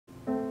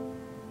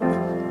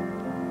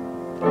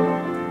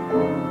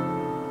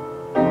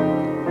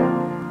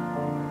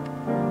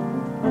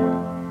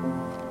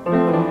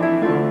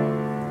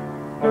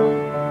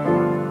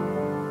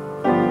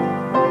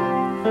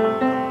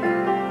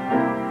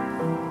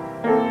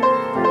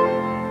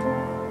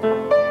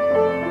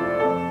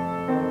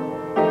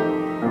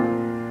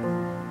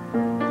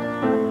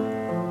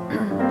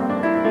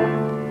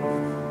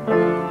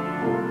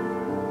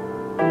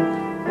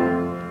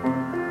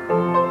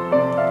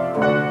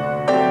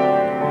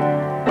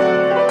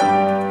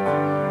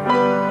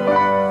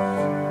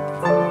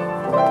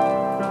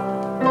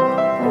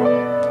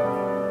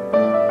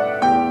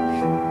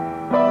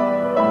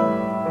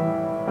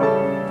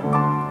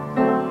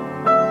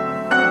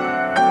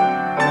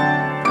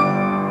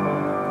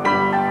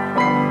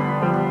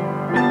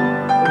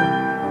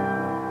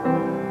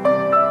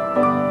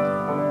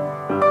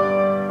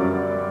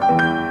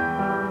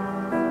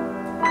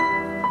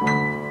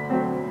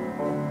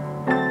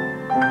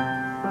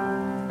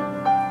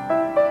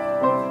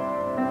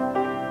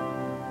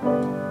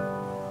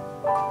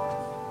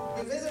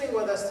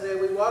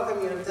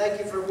welcome you and thank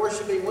you for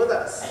worshiping with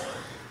us.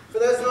 For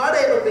those not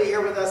able to be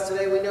here with us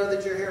today, we know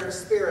that you're here in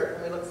spirit,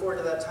 and we look forward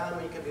to that time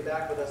when you can be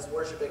back with us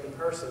worshiping in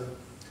person.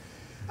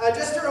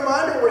 Just a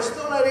reminder, we're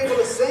still not able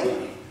to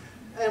sing,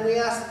 and we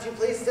ask that you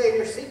please stay in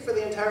your seat for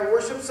the entire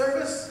worship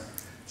service.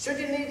 Should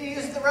you need to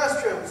use the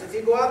restrooms, if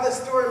you go out this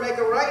door and make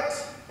a right,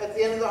 at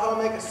the end of the hall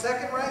make a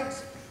second right.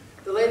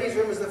 The ladies'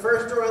 room is the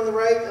first door on the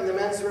right, and the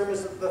men's room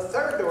is the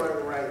third door on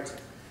the right.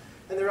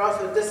 And there are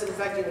also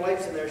disinfecting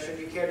wipes in there should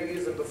you care to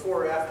use them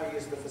before or after you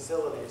use the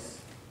facilities.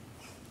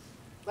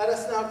 Let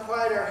us now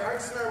quiet our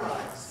hearts and our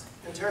minds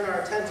and turn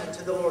our attention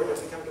to the Lord as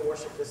we come to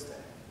worship this day.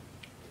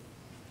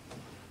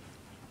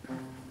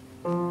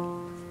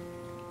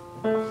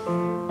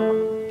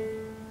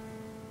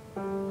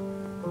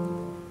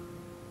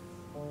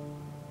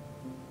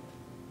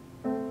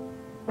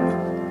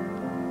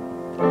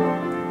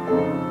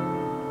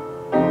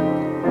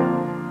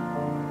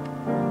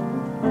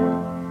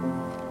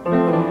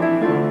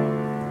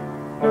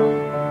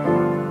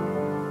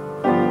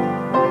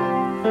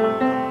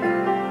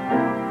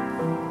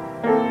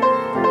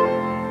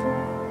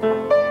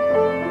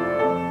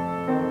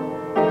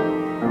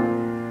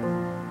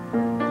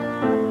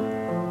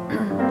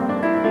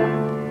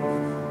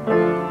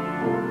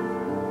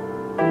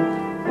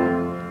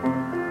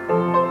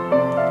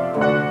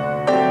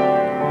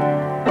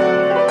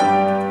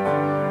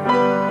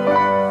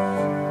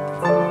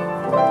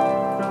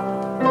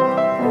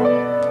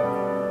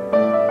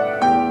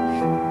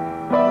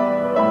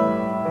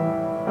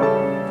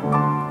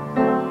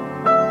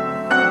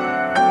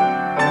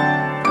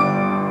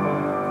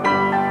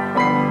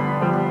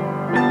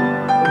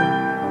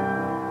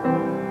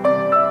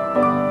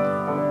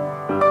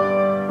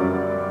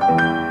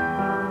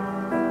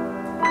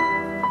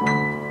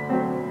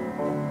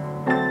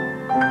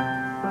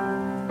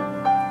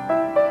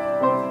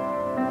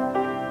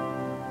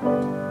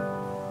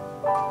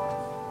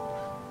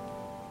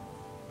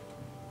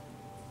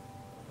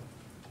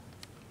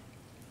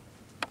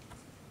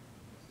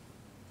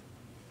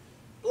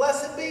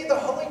 Blessed be the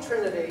Holy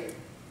Trinity,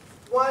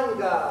 one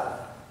God,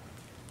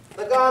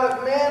 the God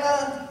of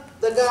manna,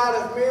 the God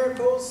of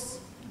miracles,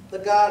 the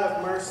God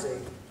of mercy.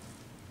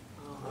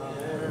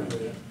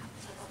 Amen.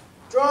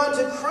 Drawn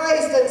to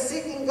Christ and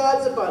seeking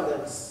God's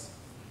abundance,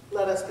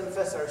 let us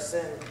confess our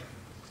sin.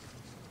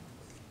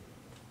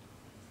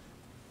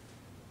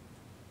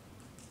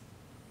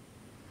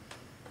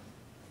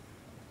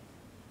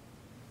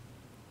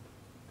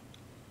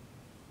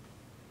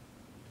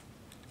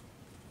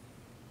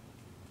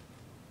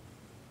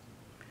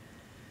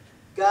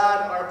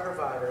 God, our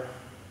provider,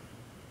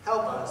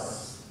 help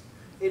us.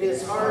 It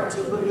is hard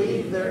to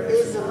believe there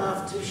is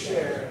enough to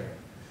share.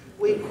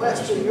 We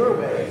question your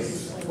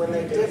ways when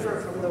they differ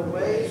from the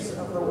ways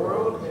of the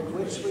world in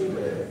which we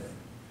live.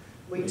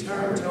 We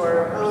turn to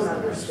our own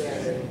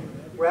understanding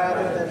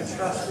rather than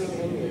trusting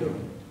in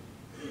you.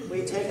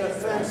 We take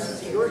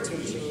offense to your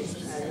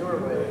teachings and your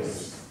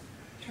ways.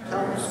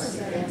 Help us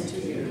again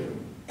to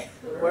you.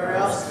 Where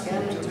else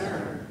can we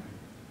turn?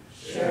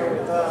 Share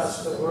with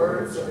us the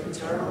words of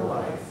eternal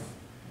life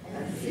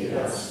and feed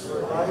us for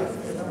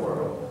life in the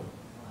world.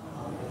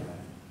 Amen.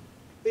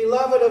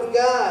 Beloved of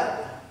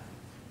God,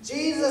 in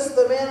Jesus,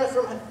 the manna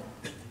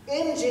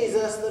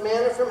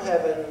from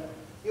heaven,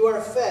 you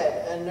are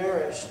fed and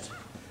nourished.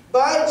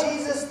 By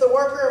Jesus, the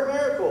worker of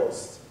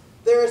miracles,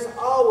 there is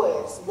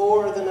always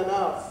more than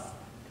enough.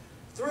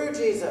 Through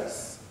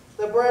Jesus,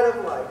 the bread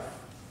of life,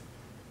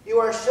 you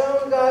are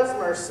shown God's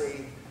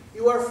mercy,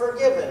 you are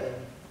forgiven,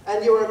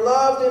 and you are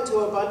loved into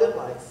abundant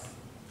life.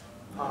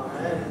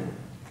 Amen.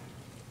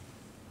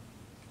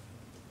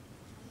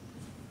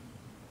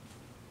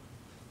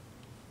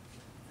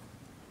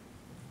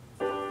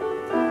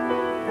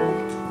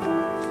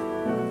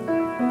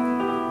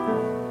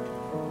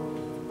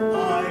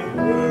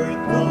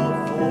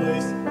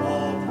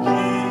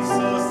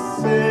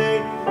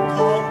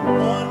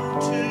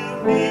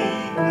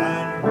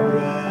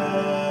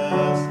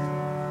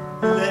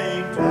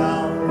 Lay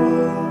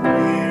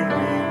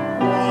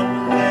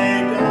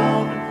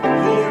down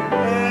your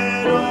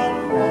head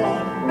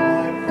upon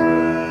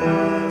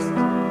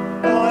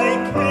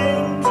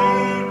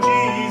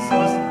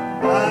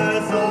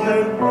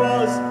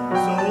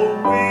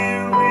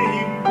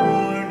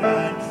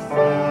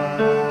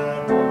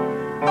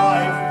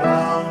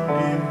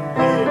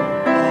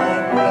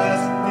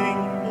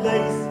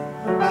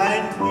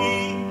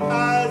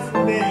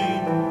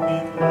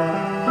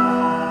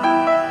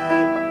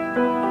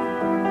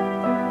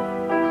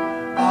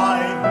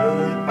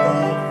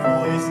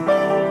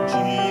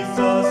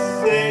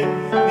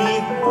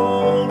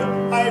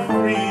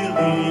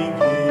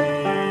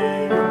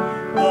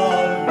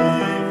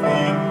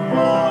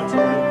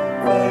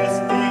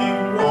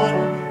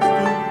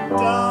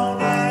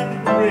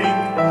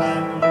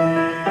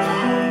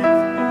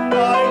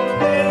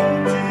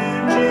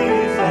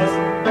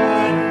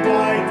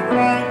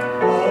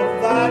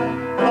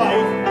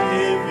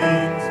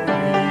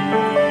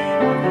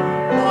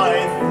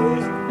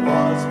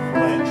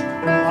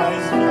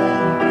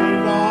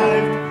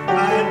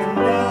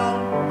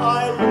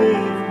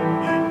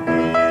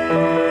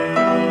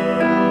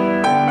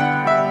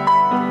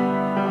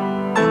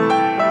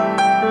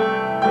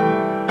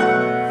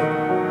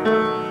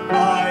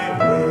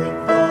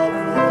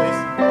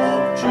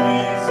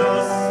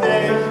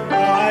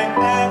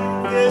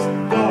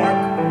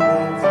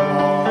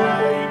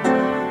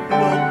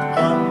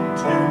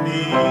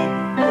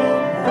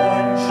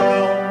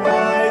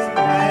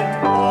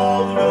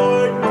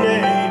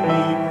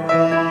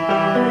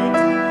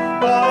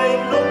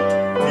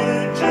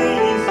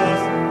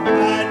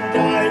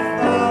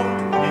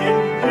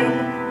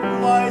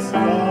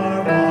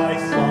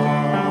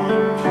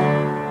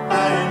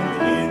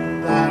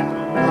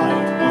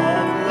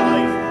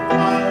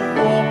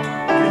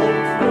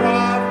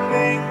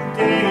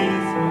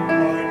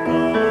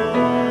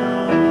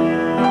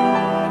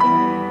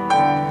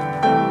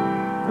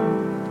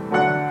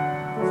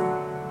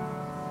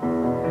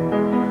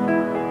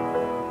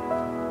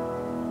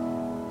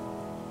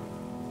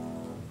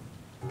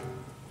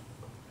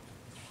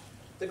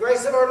The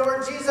grace of our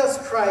Lord Jesus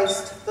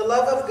Christ, the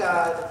love of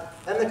God,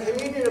 and the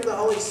communion of the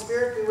Holy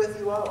Spirit be with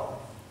you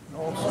all.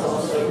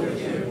 Also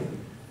with you.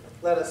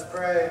 Let us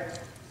pray.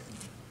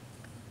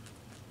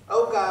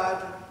 O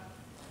God,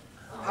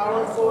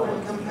 powerful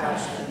and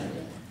compassionate,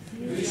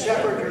 you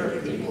shepherd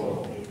your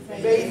people,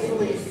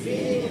 faithfully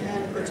feeding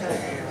and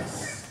protecting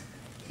us.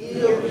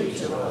 Heal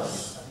each of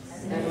us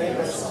and make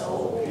us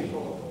whole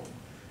people,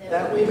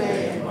 that we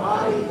may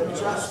embody the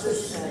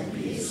justice and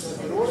peace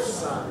of your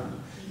Son,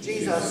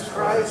 Jesus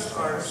Christ,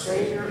 our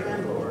Savior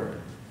and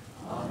Lord.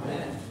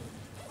 Amen.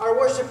 Our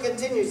worship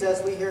continues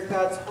as we hear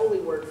God's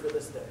holy word for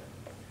this day.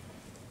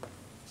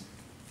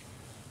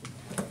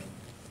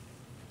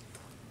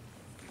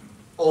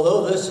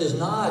 Although this is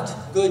not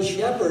Good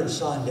Shepherd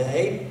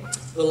Sunday,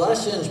 the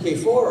lessons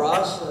before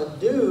us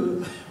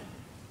do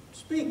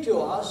speak to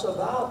us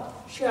about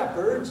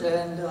shepherds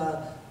and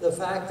the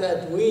fact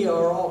that we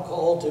are all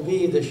called to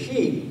be the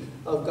sheep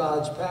of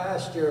God's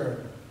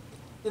pasture.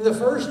 In the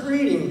first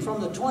reading from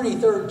the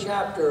 23rd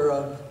chapter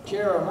of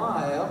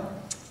Jeremiah,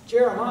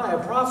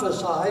 Jeremiah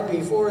prophesied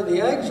before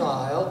the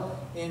exile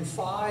in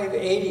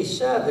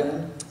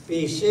 587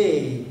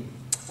 BC.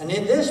 And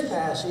in this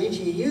passage,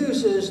 he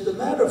uses the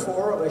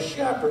metaphor of a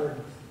shepherd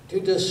to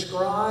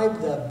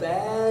describe the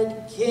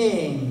bad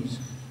kings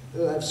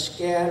who have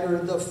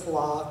scattered the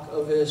flock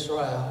of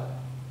Israel.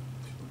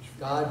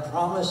 God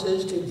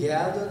promises to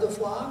gather the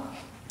flock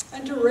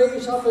and to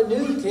raise up a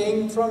new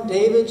king from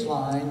David's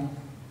line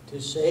to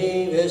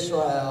save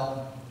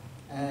Israel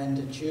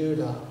and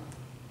Judah.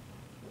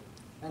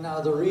 And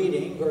now the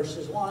reading,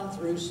 verses 1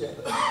 through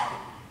 6.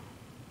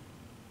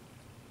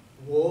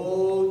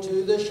 Woe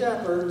to the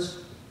shepherds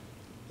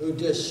who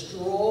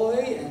destroy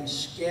and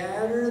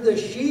scatter the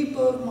sheep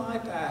of my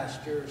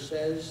pasture,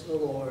 says the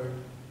Lord.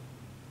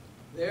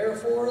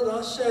 Therefore,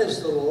 thus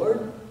says the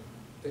Lord,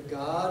 the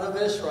God of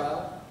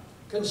Israel,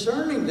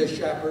 concerning the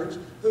shepherds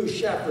who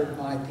shepherd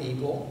my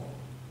people,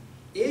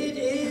 it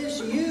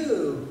is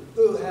you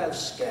who have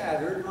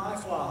scattered my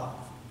flock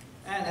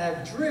and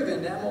have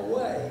driven them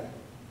away,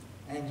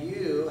 and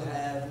you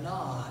have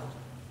not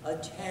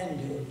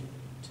attended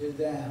to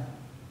them.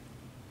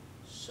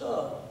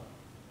 So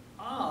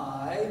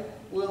I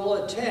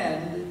will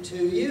attend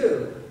to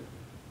you.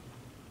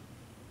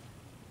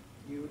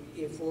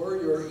 For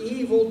your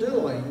evil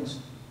doings,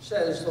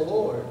 says the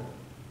Lord.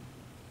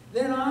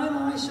 Then I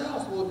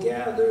myself will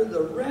gather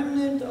the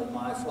remnant of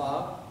my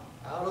flock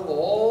out of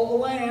all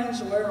the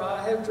lands where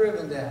I have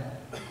driven them,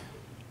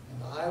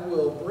 and I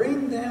will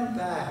bring them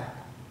back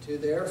to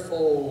their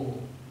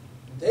fold.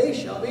 They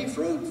shall be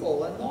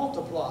fruitful and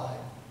multiply.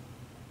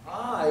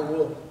 I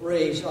will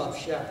raise up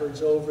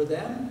shepherds over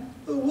them,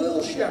 who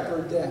will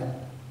shepherd them.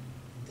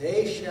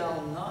 They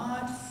shall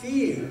not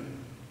fear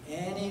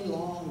any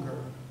longer,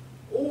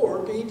 or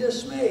be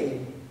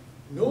dismayed,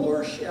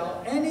 nor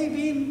shall any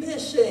be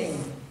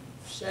missing,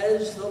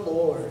 says the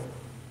Lord.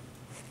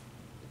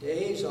 The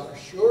days are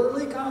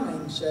surely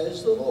coming,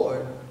 says the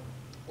Lord,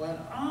 when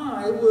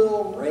I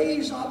will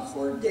raise up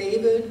for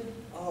David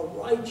a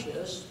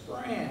righteous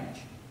branch,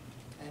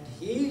 and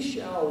he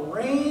shall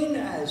reign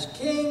as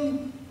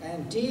king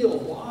and deal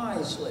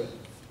wisely,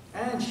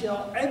 and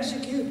shall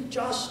execute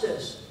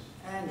justice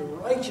and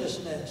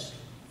righteousness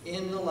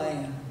in the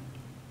land.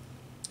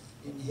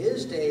 In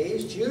his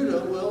days,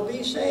 Judah will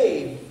be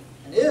saved,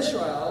 and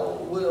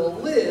Israel will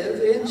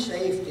live in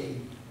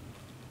safety.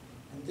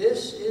 And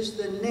this is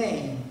the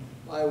name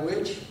by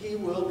which he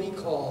will be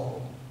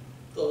called.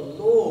 The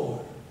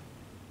Lord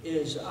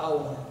is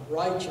our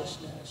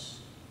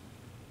righteousness.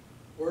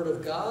 Word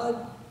of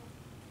God,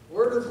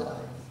 word of life.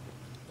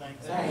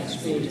 Thanks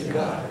be to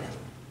God.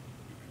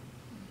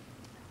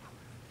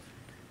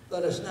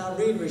 Let us now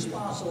read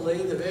responsibly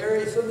the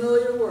very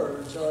familiar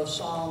words of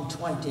Psalm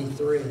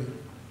 23.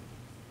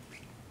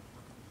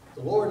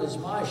 The Lord is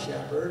my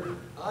shepherd,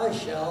 I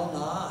shall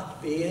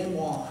not be in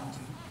want.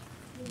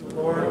 The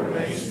Lord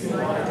makes me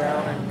lie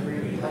down in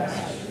green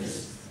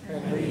pastures,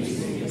 and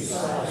leads me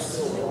beside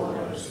still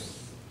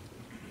waters.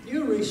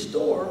 You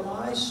restore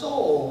my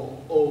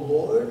soul, O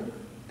Lord,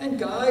 and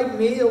guide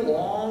me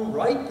along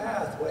right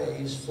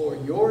pathways for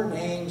your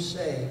name's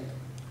sake.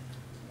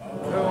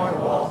 Though I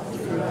walk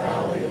through the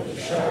valley of the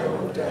shadow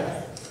of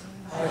death,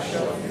 I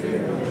shall fear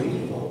no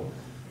evil,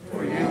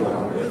 for you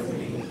are with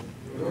me.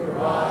 Your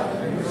rod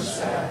and your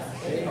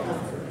staff, they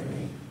comfort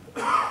me.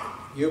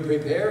 You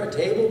prepare a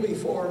table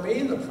before me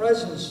in the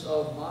presence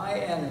of my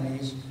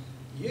enemies.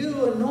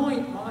 You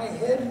anoint my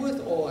head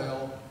with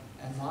oil,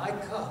 and my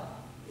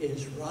cup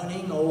is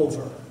running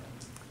over.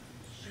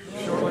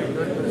 Surely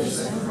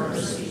goodness and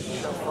mercy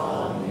shall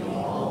follow me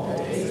all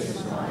the days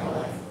of my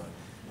life,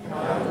 and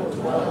I will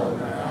dwell in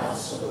the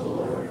house of the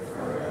Lord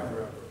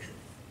forever.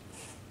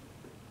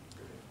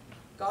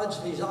 God's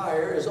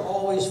desire is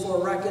always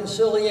for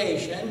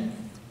reconciliation,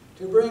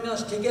 to bring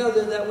us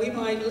together that we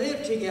might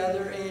live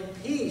together in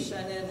peace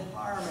and in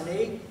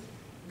harmony.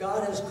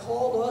 God has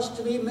called us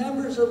to be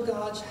members of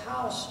God's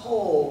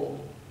household.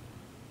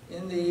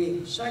 In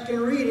the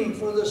second reading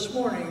for this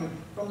morning,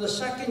 from the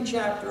 2nd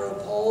chapter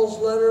of Paul's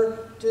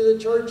letter to the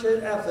church at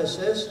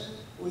Ephesus,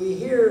 we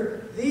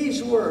hear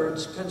these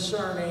words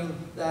concerning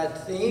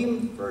that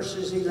theme,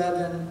 verses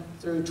 11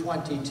 through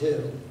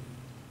 22.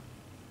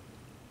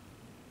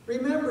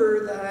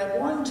 Remember that at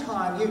one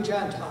time you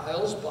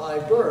Gentiles, by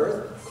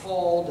birth,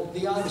 called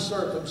the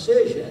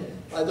uncircumcision,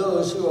 by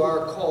those who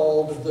are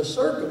called the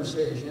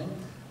circumcision,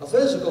 a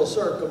physical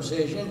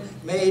circumcision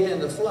made in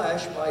the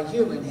flesh by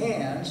human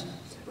hands,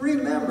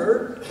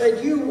 remember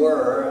that you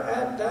were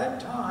at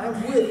that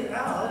time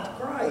without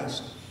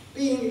Christ,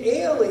 being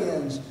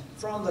aliens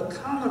from the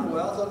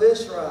commonwealth of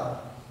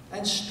Israel,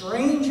 and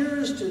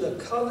strangers to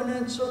the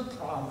covenants of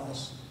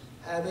promise,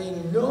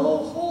 having no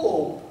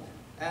hope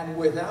and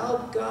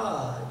without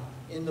God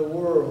in the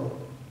world.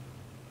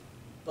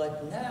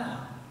 But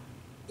now,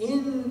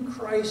 in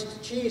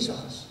Christ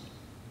Jesus,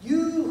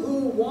 you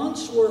who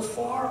once were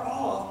far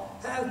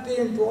off have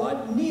been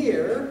brought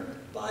near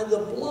by the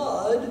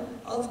blood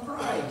of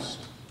Christ.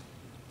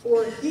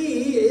 For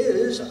he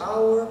is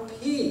our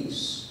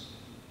peace.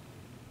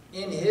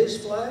 In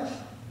his flesh,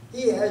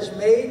 he has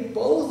made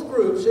both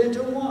groups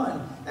into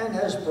one and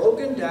has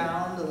broken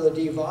down the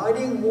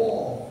dividing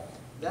wall,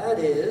 that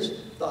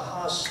is, the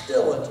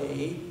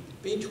hostility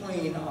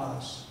between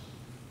us.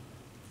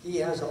 He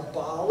has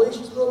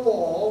abolished the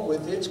law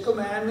with its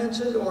commandments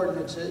and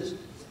ordinances,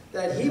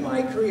 that he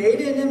might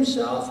create in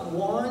himself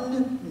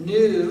one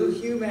new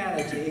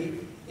humanity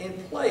in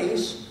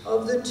place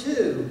of the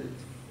two,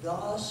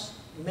 thus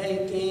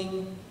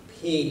making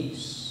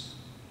peace,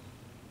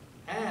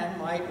 and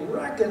might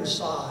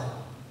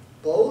reconcile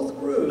both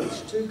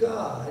groups to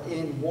God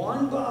in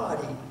one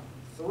body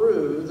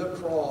through the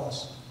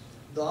cross,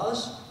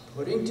 thus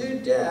putting to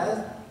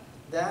death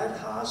that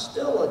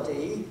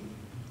hostility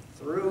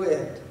through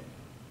it.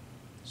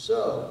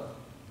 So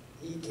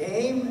he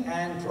came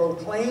and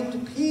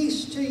proclaimed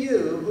peace to you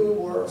who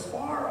were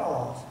far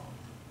off,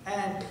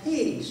 and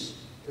peace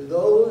to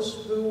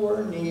those who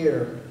were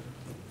near.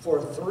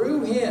 For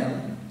through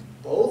him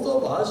both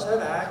of us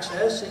have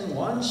access in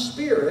one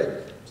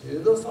Spirit to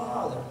the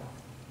Father.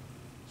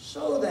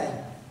 So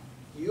then,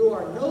 you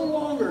are no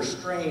longer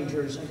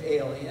strangers and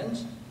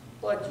aliens,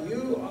 but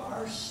you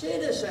are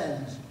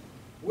citizens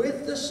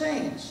with the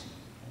saints,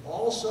 and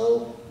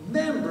also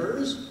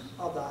members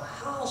of the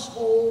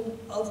household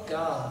of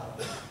God,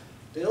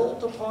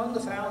 built upon the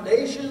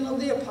foundation of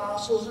the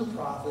apostles and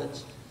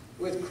prophets,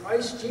 with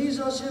Christ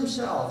Jesus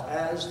himself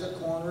as the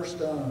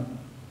cornerstone.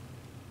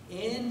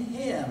 In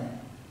him,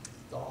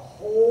 the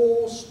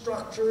whole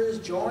structure is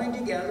joined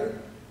together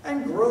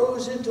and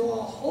grows into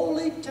a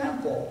holy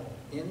temple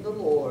in the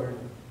Lord,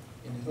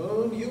 in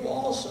whom you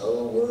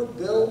also were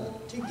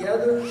built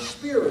together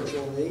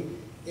spiritually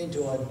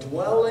into a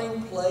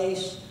dwelling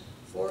place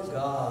for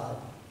God.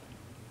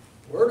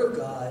 Word of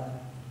God,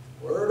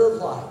 word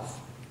of life.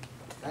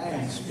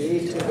 Thanks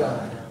be to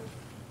God.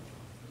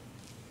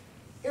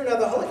 Hear now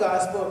the Holy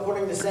Gospel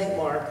according to St.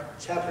 Mark,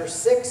 chapter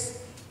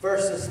 6,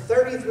 verses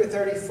 30 through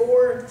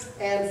 34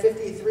 and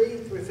 53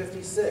 through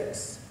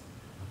 56.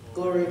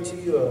 Glory to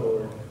you, O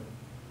Lord.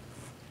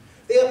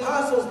 The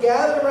apostles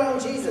gathered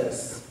around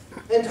Jesus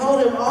and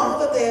told him all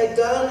that they had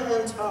done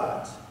and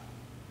taught.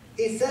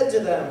 He said to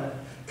them,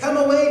 "Come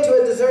away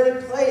to a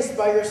deserted place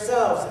by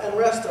yourselves and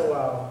rest a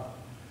while."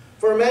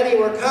 For many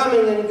were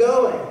coming and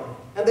going,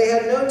 and they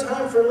had no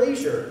time for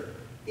leisure,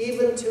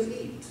 even to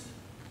eat.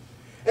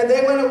 And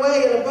they went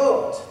away in a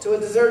boat to a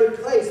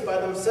deserted place by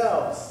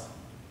themselves.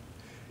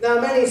 Now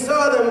many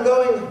saw them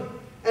going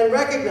and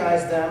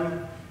recognized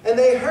them, and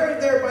they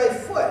hurried there by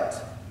foot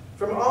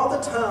from all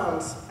the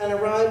towns and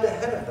arrived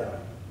ahead of them.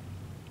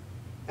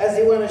 As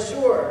he went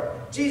ashore,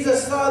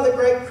 Jesus saw the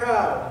great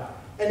crowd,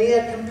 and he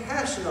had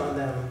compassion on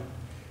them,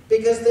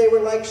 because they were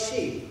like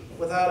sheep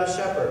without a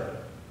shepherd.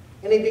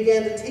 And he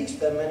began to teach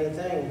them many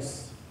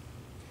things.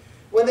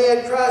 When they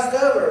had crossed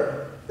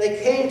over, they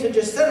came to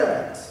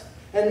Gennesaret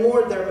and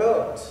moored their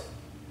boat.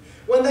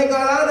 When they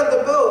got out of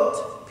the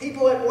boat,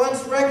 people at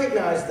once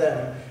recognized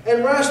them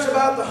and rushed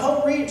about the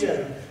whole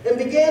region and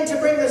began to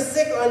bring the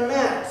sick on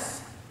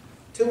mats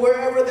to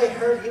wherever they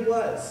heard he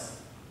was.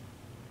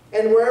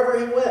 And wherever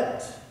he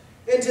went,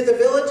 into the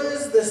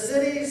villages, the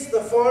cities,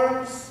 the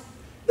farms,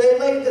 they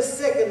laid the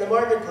sick in the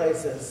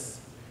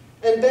marketplaces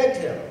and begged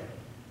him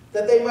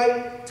that they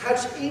might touch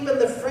even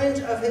the fringe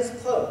of his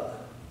cloak.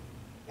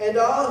 And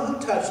all who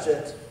touched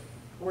it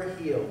were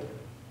healed.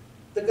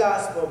 The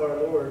gospel of our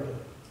Lord.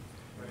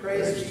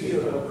 Praise to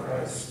you, O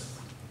Christ.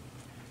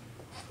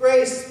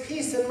 Grace,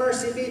 peace, and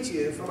mercy be to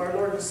you from our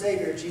Lord and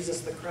Savior,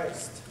 Jesus the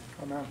Christ.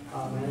 Amen.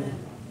 Amen.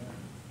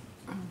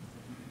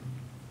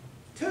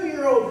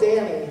 2-year-old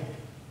Danny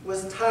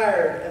was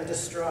tired and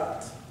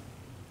distraught,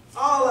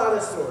 all out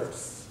of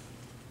sorts,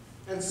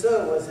 and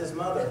so was his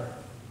mother.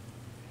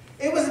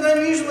 It was an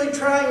unusually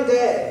trying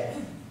day.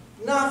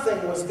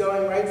 Nothing was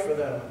going right for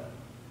them.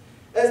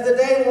 As the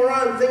day wore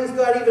on, things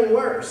got even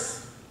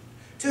worse.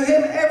 To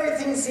him,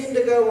 everything seemed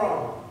to go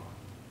wrong.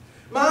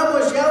 Mom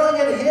was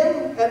yelling at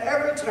him at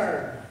every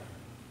turn.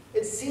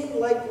 It seemed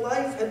like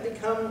life had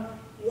become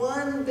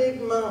one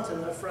big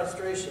mountain of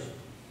frustration.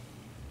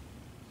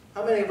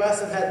 How many of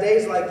us have had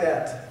days like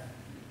that,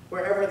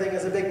 where everything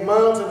is a big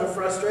mountain of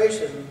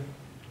frustration?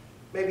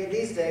 Maybe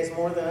these days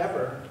more than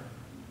ever.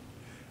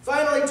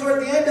 Finally,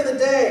 toward the end of the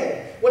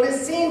day, when it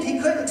seemed he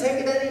couldn't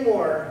take it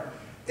anymore,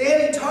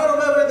 Danny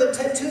toddled over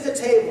to the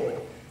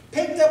table,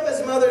 picked up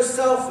his mother's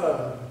cell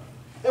phone,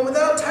 and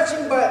without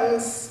touching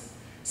buttons,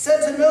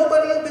 said to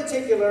nobody in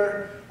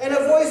particular, in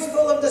a voice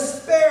full of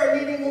despair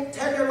needing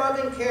tender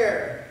loving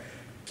care,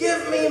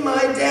 "Give me my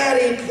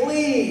daddy,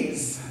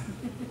 please."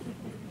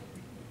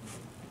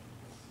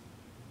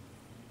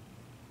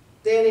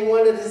 Danny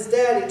wanted his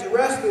daddy to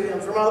rescue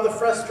him from all the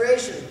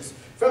frustrations,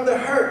 from the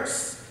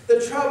hurts, the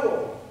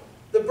trouble,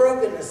 the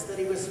brokenness that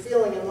he was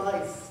feeling in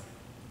life.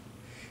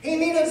 He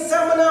needed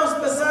someone else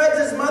besides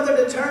his mother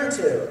to turn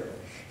to.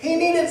 He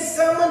needed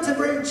someone to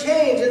bring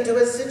change into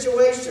his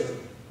situation.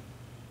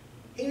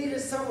 He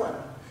needed someone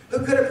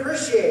who could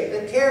appreciate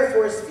and care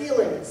for his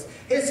feelings,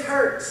 his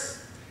hurts,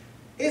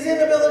 his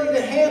inability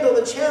to handle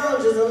the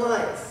challenges in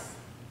life.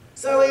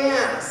 So he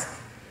asked,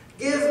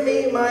 "Give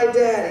me my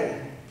daddy,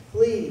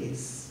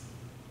 please."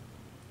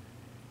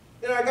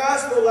 In our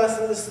gospel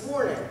lesson this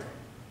morning,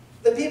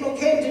 the people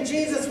came to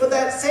Jesus with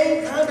that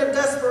same kind of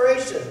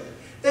desperation.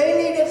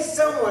 They needed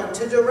someone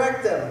to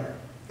direct them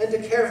and to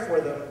care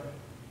for them.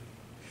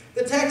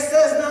 The text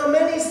says, "Now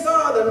many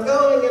saw them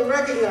going and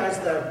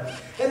recognized them,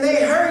 and they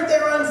hurried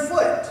there on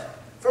foot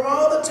from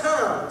all the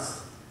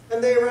towns,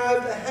 and they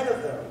arrived ahead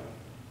of them."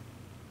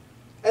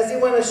 As he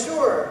went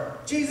ashore,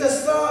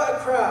 Jesus saw a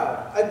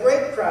crowd, a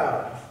great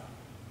crowd,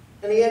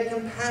 and he had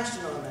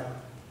compassion on them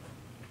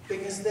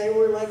because they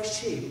were like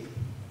sheep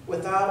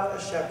without a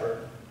shepherd.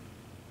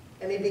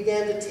 And he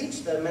began to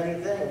teach them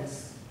many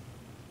things.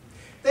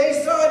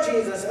 They saw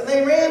Jesus and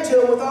they ran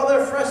to him with all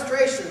their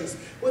frustrations,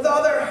 with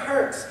all their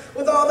hurts,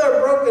 with all their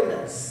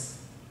brokenness.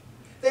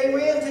 They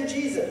ran to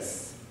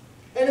Jesus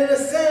and in a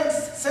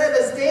sense said,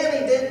 as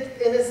Danny did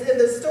in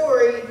the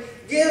story,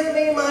 "Give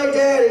me my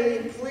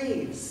daddy,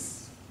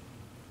 please."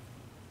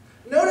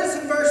 Notice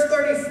in verse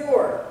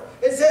 34,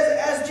 it says,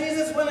 "As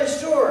Jesus went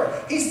ashore,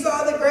 he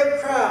saw the great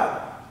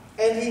crowd,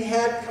 and he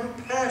had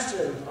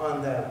compassion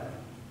on them,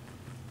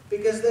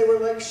 because they were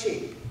like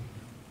sheep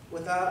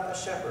without a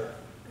shepherd."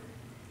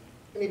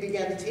 And he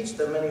began to teach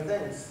them many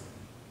things.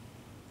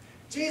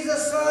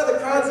 Jesus saw the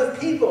crowds of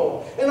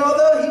people, and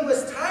although he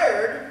was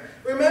tired,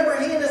 remember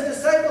he and his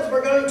disciples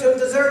were going to a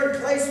deserted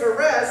place for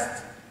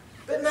rest,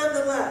 but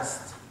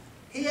nonetheless,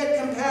 he had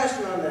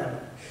compassion on them.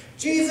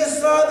 Jesus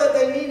saw that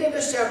they needed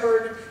a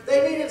shepherd,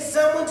 they needed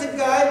someone to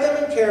guide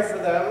them and care for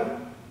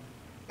them,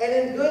 and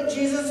in good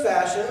Jesus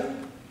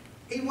fashion,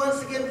 he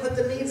once again put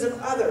the needs of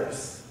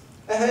others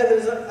ahead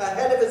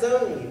of his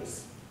own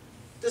needs,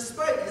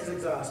 despite his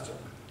exhaustion.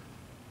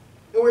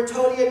 And we're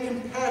told he had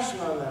compassion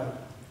on them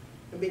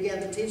and began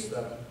to teach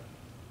them.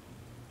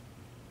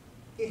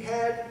 He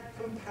had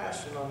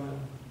compassion on them.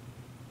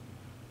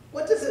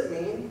 What does it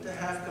mean to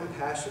have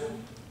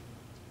compassion?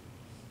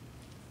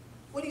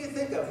 What do you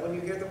think of when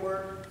you hear the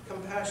word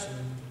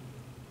compassion?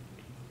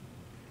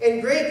 In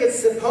Greek, it's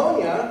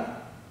symphonia.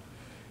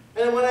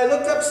 And when I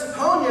looked up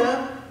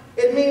symphonia,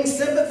 it means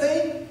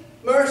sympathy,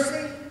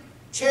 mercy,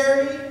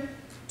 charity,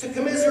 to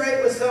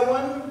commiserate with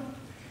someone.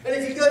 And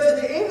if you go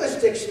to the English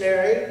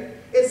dictionary,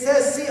 it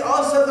says, see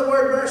also the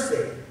word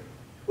mercy,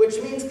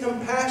 which means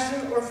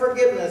compassion or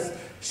forgiveness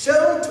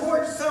shown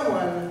towards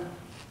someone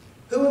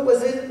who it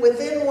was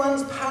within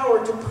one's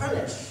power to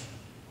punish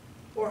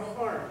or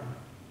harm.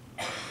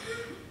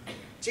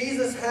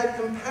 Jesus had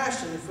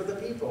compassion for the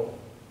people.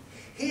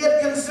 He had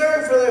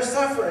concern for their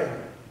suffering.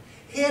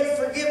 He had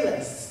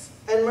forgiveness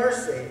and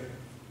mercy.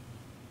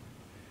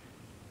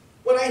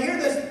 When I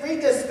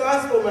read this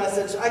gospel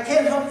message, I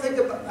can't help think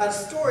of a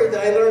story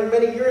that I learned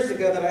many years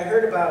ago that I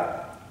heard about.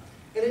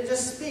 And it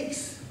just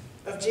speaks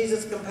of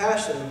Jesus'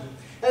 compassion.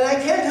 And I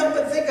can't help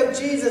but think of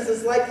Jesus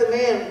as like the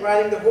man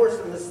riding the horse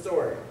in this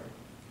story.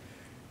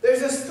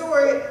 There's a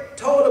story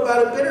told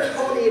about a bitter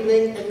cold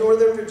evening in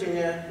Northern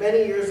Virginia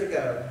many years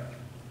ago.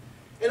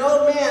 An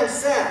old man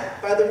sat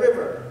by the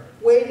river,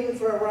 waiting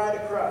for a ride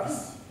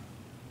across.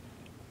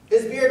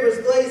 His beard was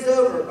glazed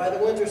over by the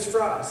winter's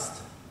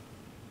frost.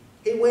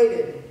 He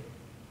waited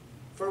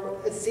for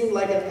it seemed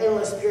like an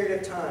endless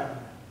period of time.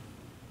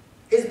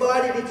 His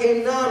body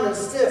became numb and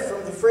stiff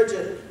from the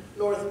frigid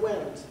north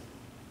wind.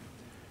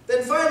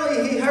 Then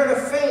finally he heard a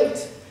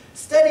faint,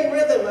 steady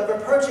rhythm of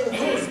approaching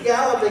hoofs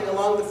galloping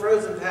along the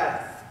frozen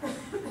path.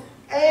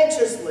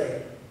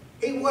 Anxiously,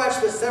 he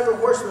watched as several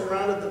horsemen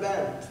rounded the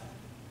bend.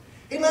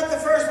 He let the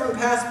first one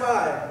pass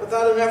by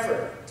without an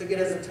effort to get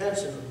his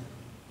attention.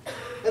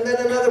 And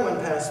then another one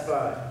passed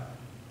by.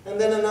 And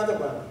then another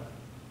one.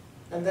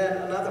 And then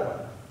another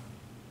one.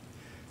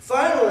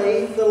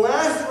 Finally, the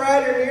last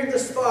rider neared the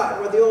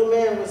spot where the old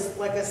man was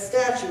like a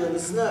statue in the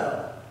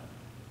snow.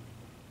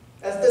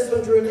 As this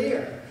one drew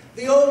near,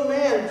 the old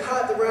man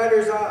caught the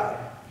rider's eye.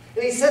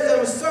 And he said to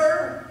him,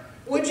 "Sir,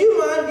 would you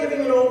mind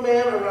giving an old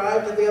man a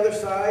ride to the other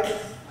side?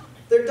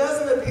 There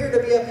doesn't appear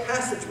to be a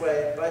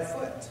passageway by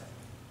foot."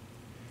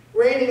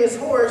 Reining his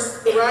horse,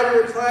 the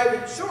rider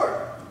replied,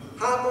 "Sure,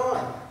 hop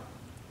on."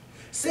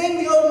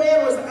 Seeing the old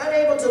man was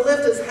unable to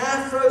lift his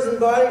half-frozen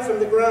body from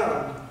the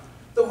ground,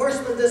 the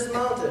horseman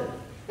dismounted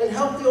and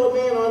helped the old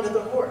man onto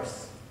the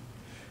horse.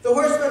 The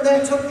horseman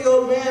then took the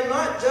old man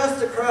not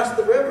just across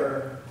the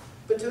river,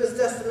 but to his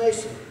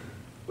destination,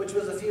 which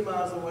was a few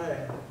miles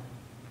away.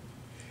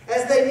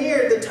 As they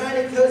neared the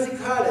tiny, cozy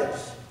cottage,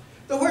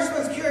 the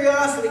horseman's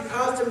curiosity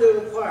caused him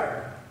to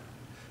inquire.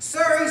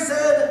 "Sir," he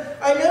said,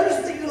 "I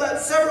noticed that you let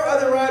several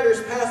other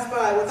riders pass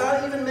by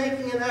without even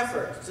making an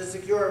effort to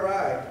secure a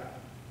ride.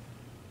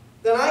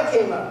 Then I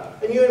came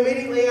up, and you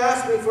immediately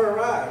asked me for a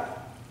ride.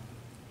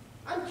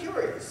 I'm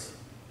curious.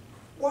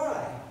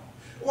 Why?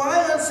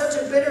 Why on such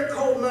a bitter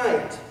cold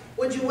night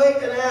would you wait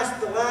and ask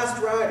the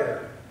last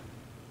rider?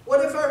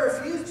 What if I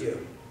refused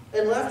you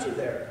and left you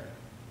there?"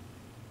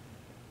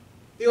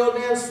 The old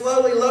man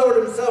slowly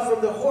lowered himself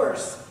from the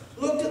horse,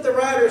 looked at the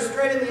rider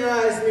straight in the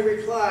eyes, and he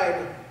replied,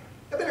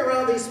 "I've been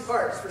around these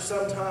parts for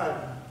some time.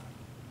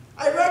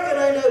 I reckon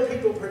I know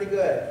people pretty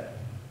good."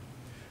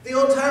 The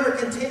old-timer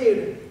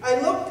continued, "I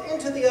looked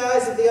into the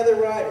eyes of the other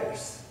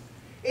riders,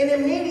 and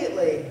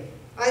immediately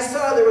I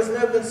saw there was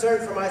no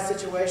concern for my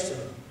situation.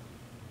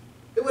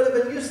 It would have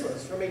been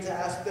useless for me to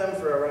ask them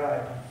for a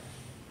ride.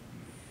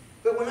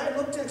 But when I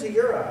looked into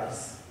your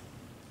eyes,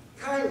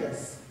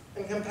 kindness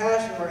and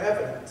compassion were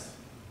evident.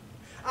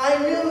 I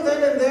knew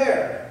then and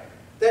there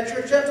that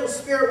your gentle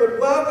spirit would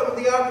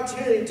welcome the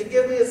opportunity to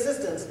give me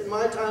assistance in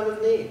my time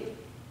of need."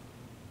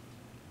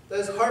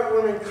 Those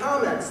heartwarming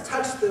comments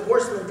touched the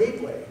horseman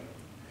deeply.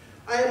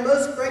 "I am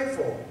most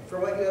grateful for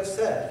what you have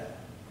said,"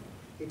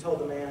 he told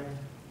the man.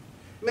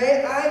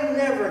 "May I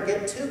never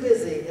get too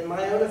busy in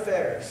my own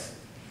affairs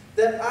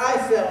that I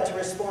fail to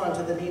respond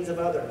to the needs of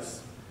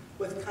others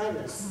with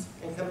kindness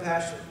and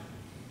compassion."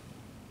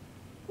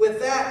 With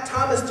that,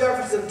 Thomas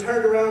Jefferson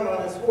turned around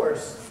on his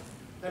horse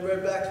and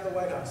rode back to the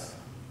White House.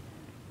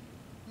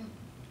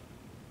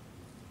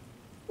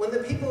 When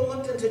the people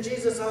looked into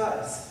Jesus'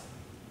 eyes,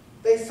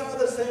 they saw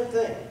the same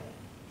thing.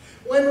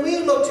 When we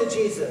look to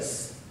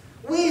Jesus,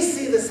 we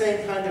see the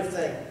same kind of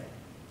thing: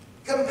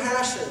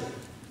 compassion,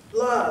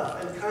 love,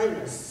 and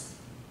kindness.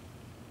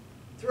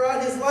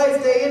 Throughout his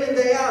life, day in and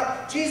day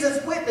out,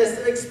 Jesus witnessed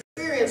and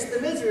experienced the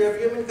misery of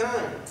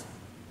humankind.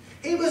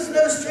 He was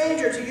no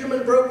stranger to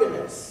human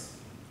brokenness,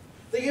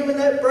 the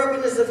human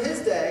brokenness of his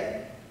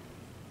day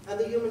and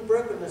the human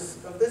brokenness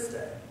of this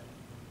day.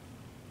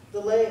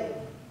 The lame,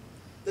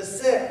 the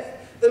sick,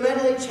 the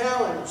mentally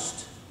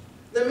challenged,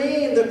 the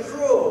mean, the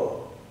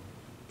cruel,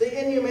 the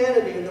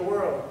inhumanity in the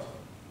world.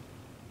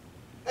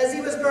 As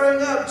he was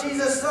growing up,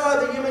 Jesus saw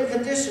the human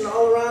condition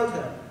all around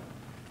him.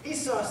 He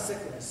saw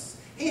sickness.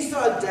 He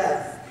saw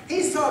death.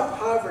 He saw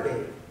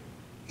poverty.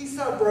 He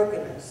saw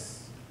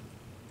brokenness.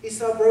 He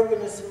saw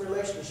brokenness in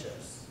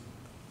relationships.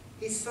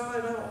 He saw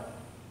it all.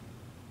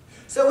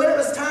 So when it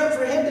was time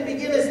for him to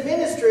begin his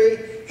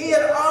ministry, he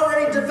had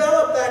already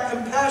developed that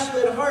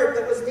compassionate heart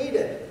that was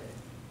needed.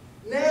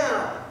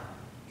 Now,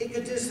 he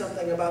could do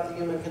something about the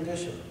human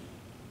condition.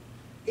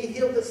 He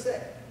healed the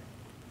sick.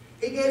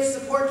 He gave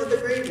support to the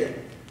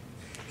grieving.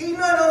 He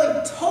not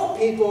only told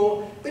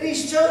people, but he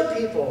showed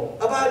people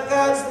about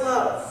God's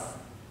love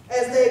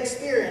as they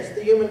experienced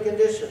the human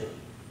condition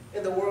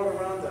in the world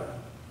around them.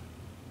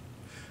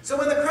 So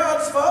when the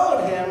crowds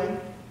followed him,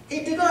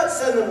 he did not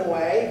send them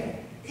away.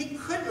 He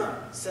could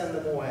not send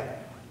them away.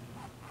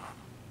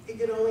 He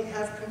could only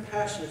have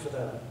compassion for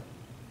them.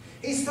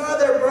 He saw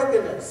their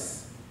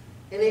brokenness,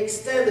 and he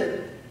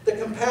extended the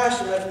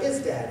compassion of his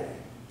daddy,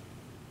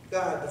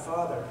 God the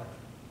Father.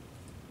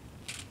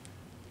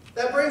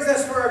 That brings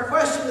us for our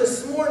question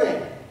this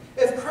morning.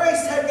 If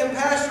Christ had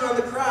compassion on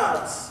the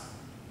crowds,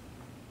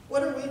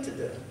 what are we to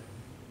do?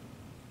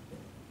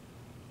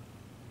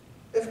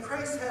 If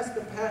Christ has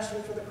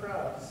compassion for the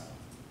crowds,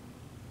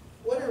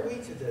 what are we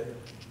to do?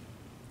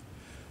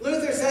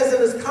 Luther says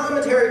in his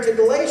commentary to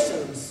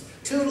Galatians,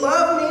 to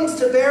love means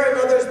to bear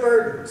another's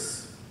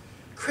burdens.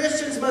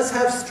 Christians must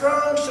have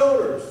strong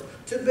shoulders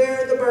to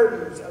bear the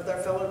burdens of their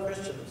fellow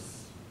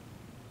Christians.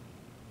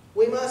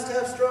 We must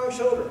have strong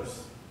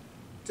shoulders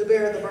to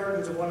bear the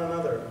burdens of one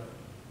another.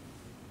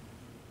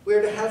 We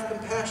are to have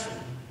compassion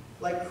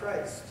like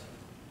Christ.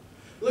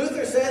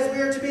 Luther says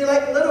we are to be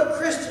like little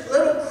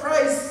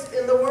Christs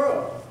in the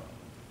world.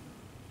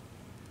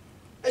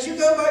 As you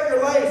go about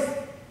your life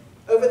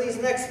over these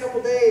next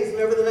couple days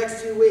and over the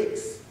next few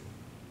weeks,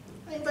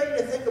 I invite you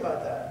to think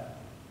about that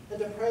and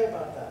to pray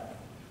about that.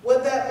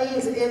 What that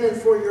means in and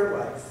for your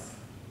life.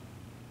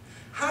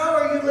 How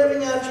are you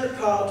living out your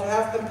call to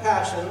have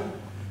compassion,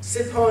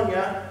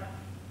 siponia,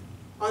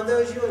 on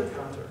those you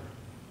encounter?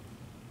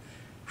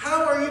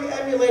 How are you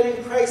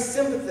emulating Christ's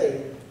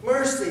sympathy,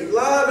 mercy,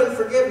 love, and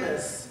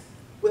forgiveness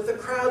with the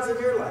crowds in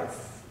your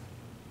life?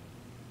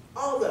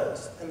 All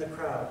those in the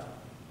crowd.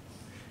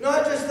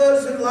 Not just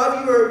those who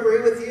love you or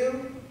agree with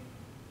you,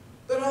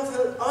 but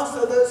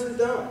also those who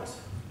don't.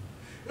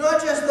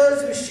 Not just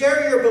those who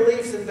share your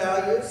beliefs and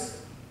values,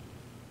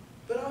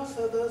 but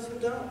also those who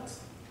don't.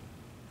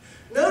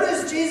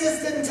 Notice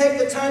Jesus didn't take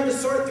the time to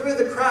sort through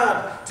the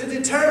crowd to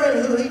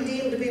determine who he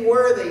deemed to be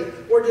worthy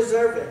or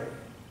deserving.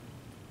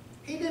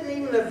 He didn't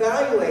even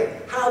evaluate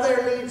how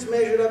their needs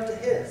measured up to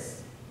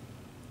his.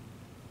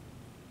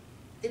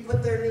 He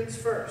put their needs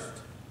first.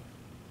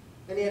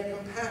 And he had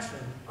compassion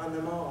on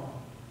them all.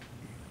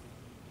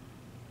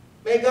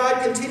 May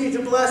God continue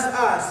to bless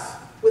us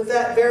with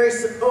that very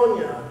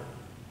Seconia,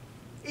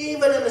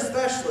 even and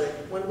especially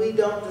when we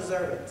don't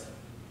deserve it.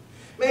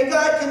 May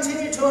God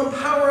continue to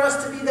empower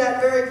us to be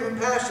that very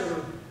compassion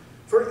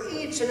for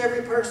each and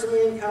every person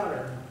we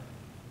encounter.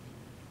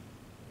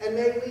 And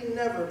may we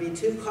never be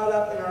too caught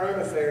up in our own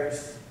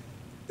affairs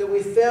that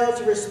we fail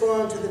to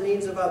respond to the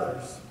needs of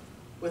others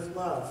with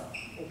love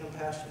and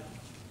compassion.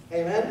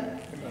 Amen?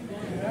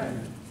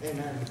 Amen.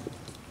 Amen.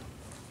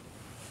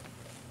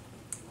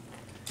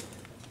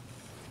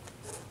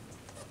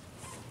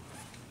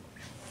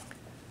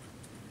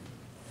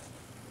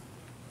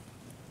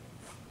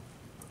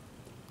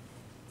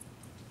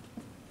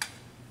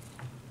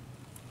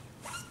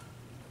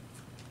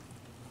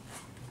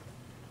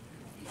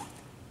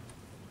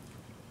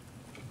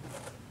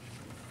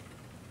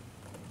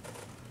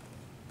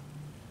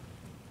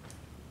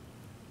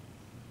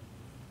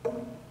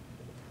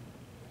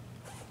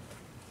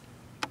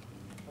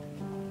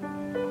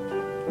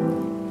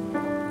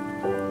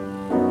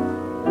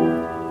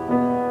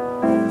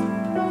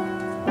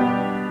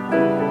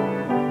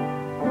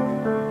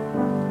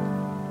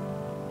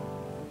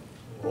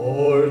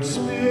 Lord,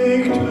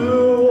 speak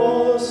to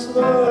us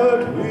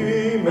that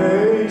we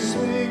may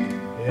speak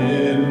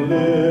in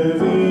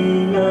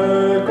living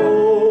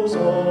echoes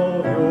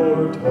of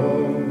your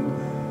tongue.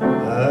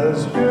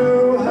 As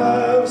you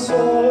have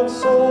sought,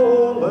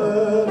 so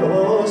let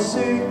us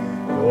seek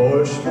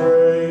your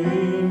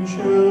straying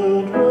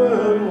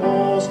children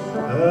lost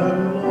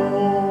and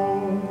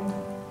lone.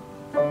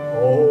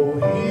 Oh,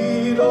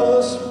 heed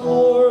us,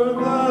 Lord,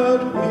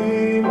 that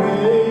we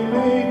may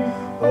lead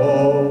the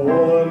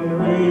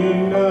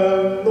wandering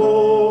and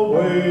the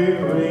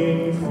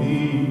wavering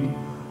feet.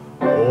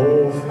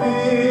 Oh,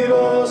 feed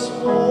us,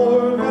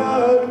 Lord,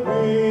 that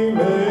we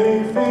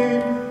may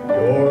feed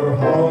your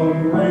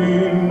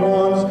hungering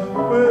ones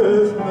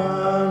with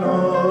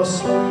manna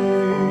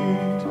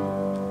sweet.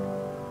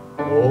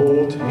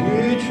 Oh,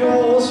 teach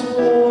us,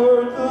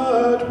 Lord,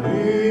 that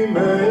we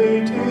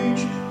may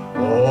teach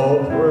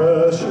the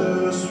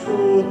precious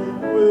truth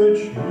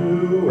which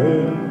you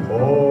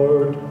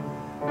impart,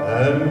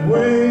 and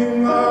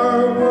wing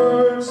our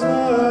words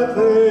that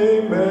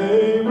they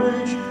may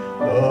reach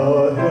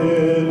the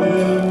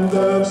hidden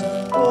depths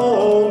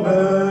of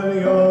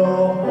many a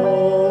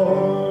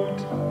heart.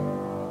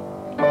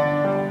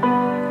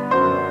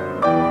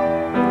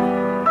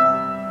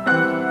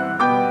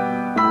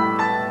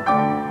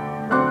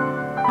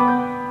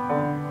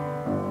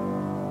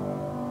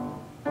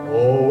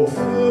 Oh,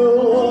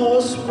 fill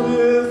us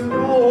with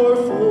your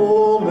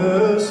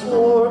fullness,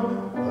 Lord,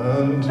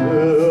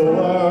 until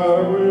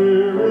our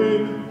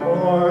weary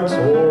hearts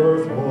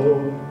o'erflow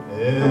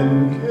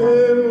in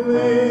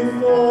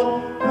kindling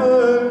thought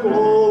and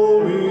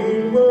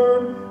glowing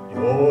word,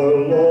 your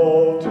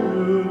love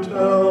to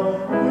tell,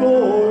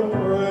 your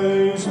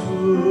praise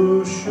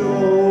to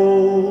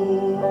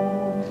show.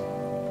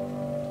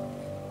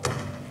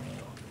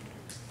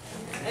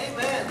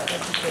 Amen.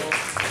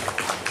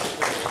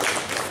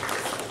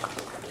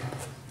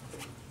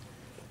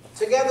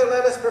 Together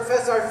let us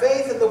profess our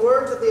faith in the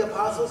words of the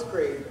Apostles'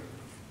 Creed.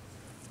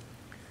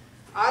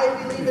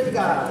 I believe in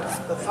God,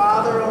 the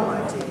Father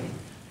Almighty,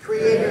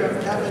 creator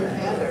of heaven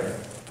and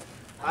earth.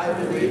 I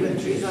believe in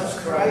Jesus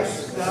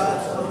Christ,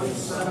 God's only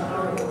Son,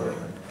 our Lord,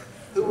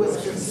 who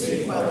was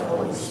conceived by the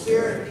Holy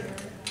Spirit,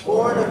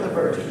 born of the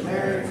Virgin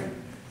Mary,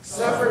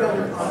 suffered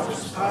under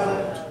Pontius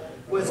Pilate,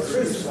 was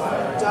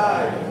crucified,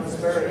 died, and was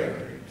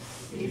buried.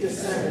 He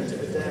descended to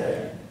the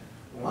dead.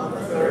 On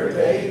the third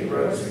day he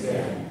rose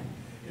again.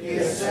 He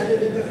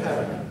ascended into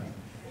heaven.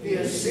 He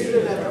is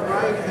seated at the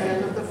right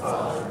hand of the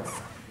Father,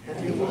 and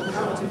he will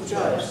come to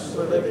judge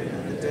the living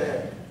and the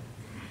dead.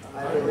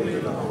 I believe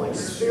in the Holy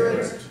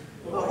Spirit,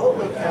 the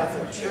Holy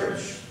Catholic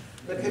Church,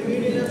 the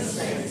communion of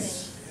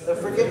saints, the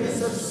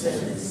forgiveness of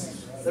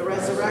sins, the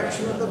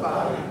resurrection of the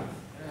body,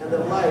 and the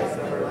life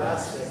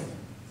everlasting.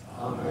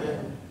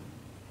 Amen.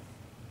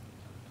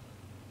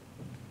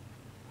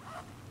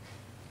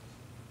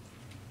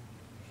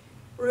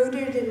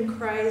 Rooted in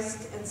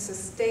Christ and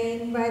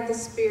sustained by the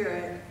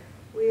Spirit,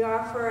 we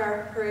offer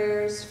our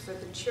prayers for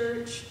the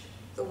church,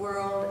 the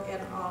world, and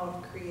all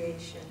of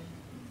creation.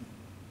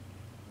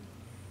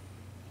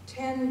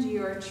 Tend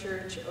your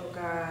church, O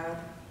God.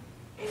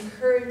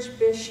 Encourage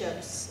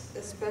bishops,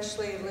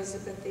 especially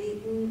Elizabeth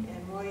Eaton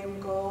and William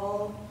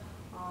Gold,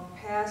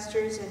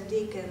 pastors and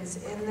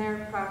deacons in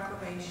their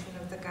proclamation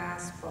of the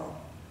gospel.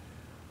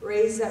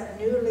 Raise up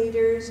new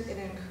leaders and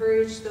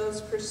encourage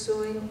those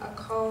pursuing a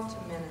call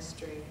to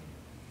ministry.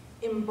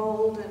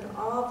 Embolden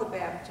all the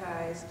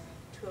baptized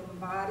to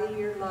embody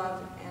your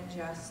love and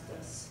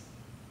justice.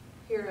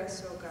 Hear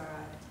us, O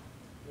God.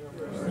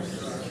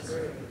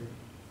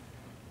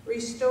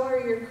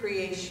 Restore your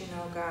creation,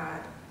 O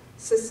God.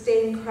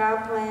 Sustain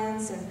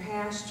croplands and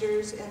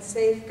pastures and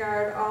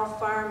safeguard all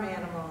farm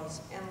animals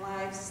and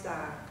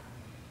livestock.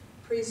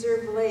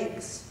 Preserve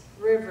lakes,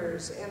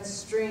 rivers, and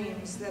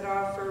streams that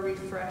offer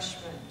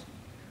refreshment.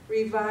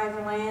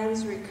 Revive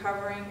lands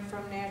recovering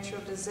from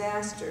natural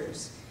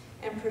disasters,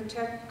 and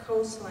protect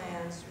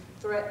coastlands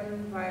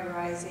threatened by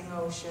rising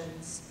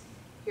oceans.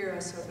 Hear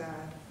us, O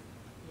God.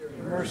 Your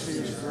mercy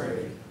is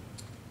great.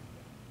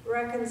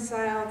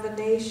 Reconcile the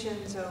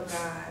nations, O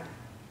God.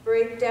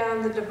 Break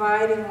down the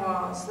dividing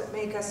walls that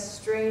make us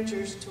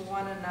strangers to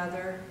one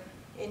another,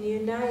 and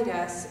unite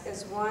us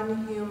as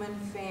one human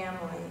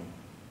family.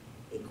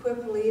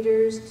 Equip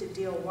leaders to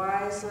deal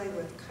wisely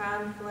with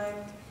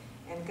conflict,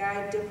 and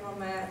guide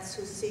diplomats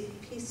who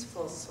seek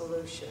peaceful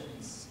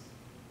solutions.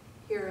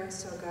 Hear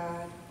us, O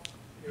God.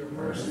 Your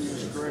mercy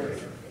is great.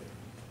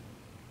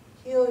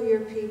 Heal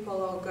your people,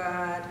 O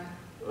God.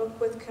 Look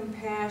with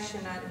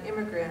compassion on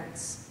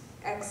immigrants,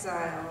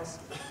 exiles,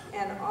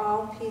 and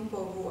all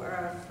people who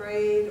are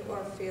afraid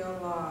or feel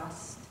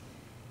lost.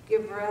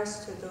 Give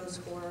rest to those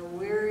who are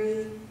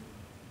weary,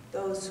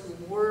 those who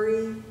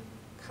worry,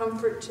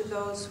 comfort to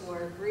those who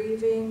are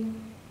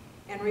grieving,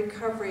 and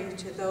recovery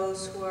to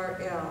those who are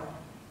ill,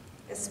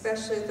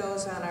 especially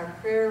those on our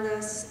prayer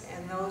lists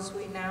and those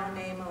we now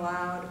name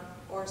aloud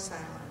or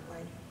silently.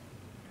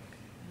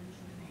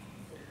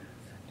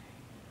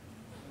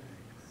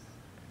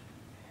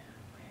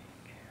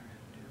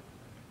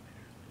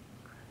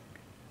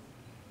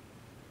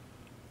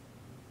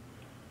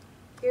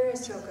 Hear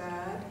us, O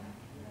God.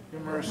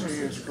 Your mercy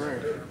is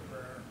great.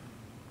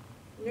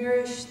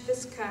 Nourish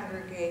this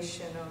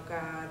congregation, O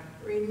God.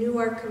 Renew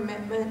our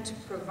commitment to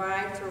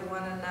provide for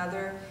one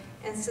another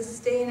and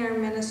sustain our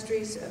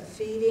ministries of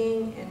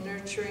feeding and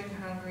nurturing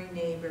hungry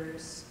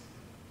neighbors.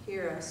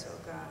 Hear us, O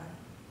God.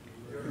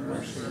 Your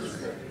mercy is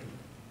great.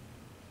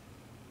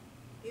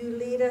 You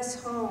lead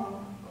us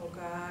home, O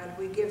God.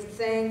 We give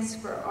thanks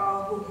for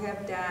all who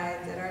have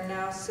died that are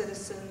now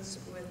citizens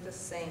with the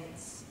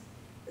saints,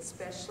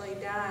 especially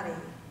Dottie,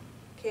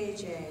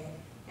 KJ,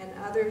 and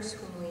others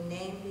whom we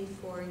name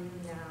before you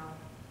now.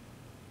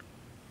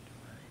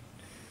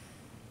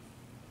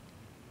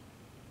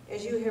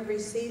 As you have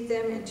received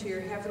them into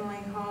your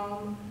heavenly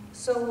home,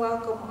 so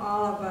welcome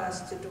all of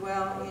us to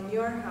dwell in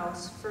your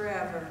house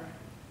forever.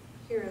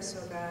 Hear us,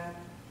 O God.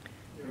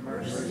 Your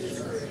mercy is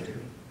great.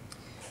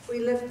 We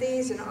lift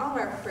these and all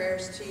our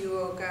prayers to you,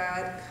 O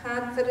God,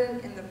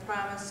 confident in the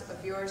promise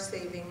of your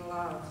saving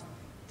love.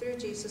 Through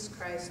Jesus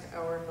Christ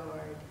our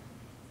Lord.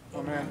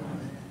 Amen.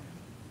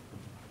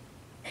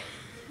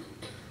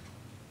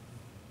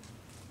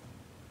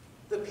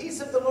 The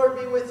peace of the Lord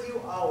be with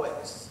you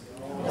always.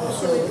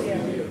 Also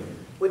with you.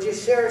 Would you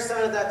share a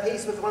sign of that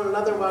peace with one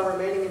another while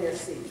remaining in your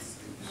seats?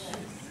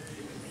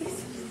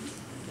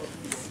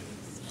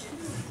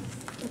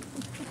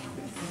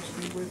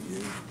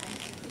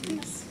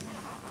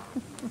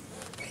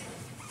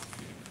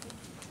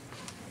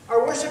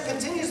 Our worship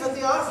continues with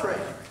the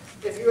offering.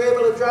 If you were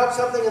able to drop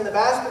something in the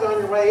basket on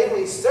your way in,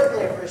 we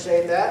certainly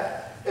appreciate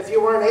that. If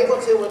you weren't able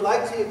to and would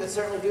like to, you could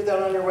certainly do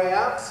that on your way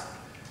out.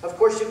 Of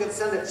course, you can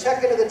send a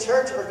check into the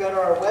church or go to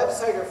our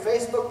website or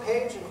Facebook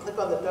page and click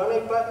on the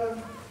donate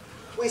button.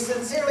 We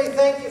sincerely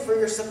thank you for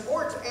your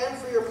support and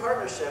for your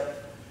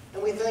partnership.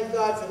 And we thank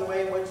God for the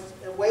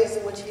ways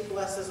in which he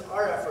blesses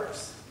our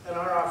efforts and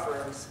our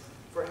offerings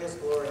for his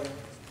glory.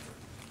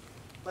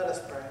 Let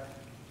us pray.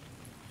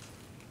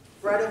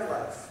 Bread of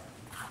life,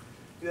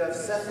 you have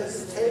set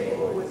this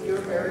table with your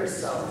very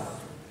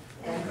self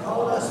and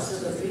called us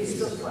to the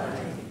feast of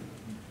plenty.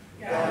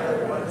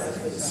 Gather what has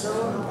been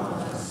sown among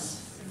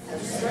us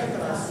and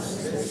strengthen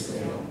us in this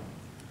meal.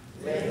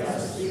 Make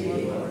us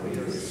be what we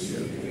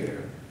receive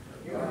here,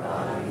 your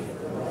body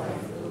for the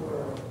life of the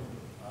world.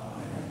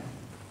 Amen.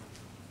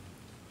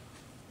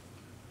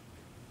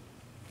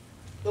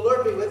 The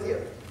Lord be with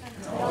you.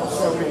 And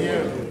also with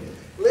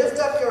you. Lift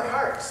up your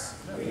hearts.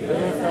 We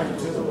lift up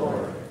to the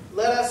Lord.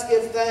 Let us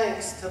give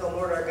thanks to the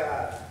Lord our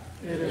God.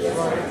 It is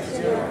right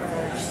to give our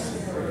thanks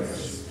and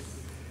praise.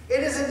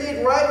 It is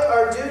indeed right,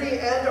 our duty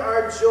and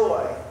our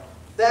joy,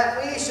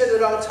 that we should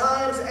at all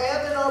times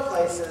and in all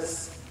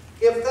places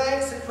give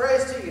thanks and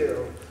praise to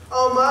you,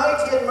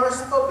 Almighty and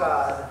merciful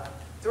God,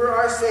 through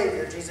our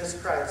Savior,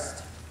 Jesus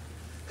Christ,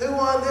 who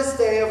on this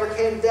day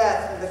overcame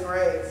death and the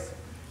grave,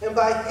 and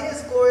by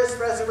his glorious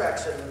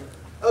resurrection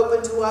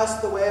opened to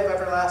us the way of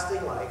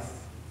everlasting life.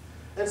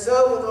 And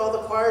so, with all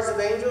the choirs of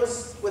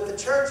angels, with the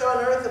church on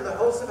earth and the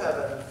hosts of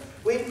heaven,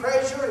 we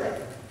praise your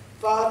name,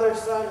 Father,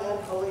 Son, and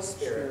Holy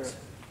Spirit.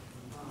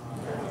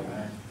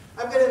 Amen.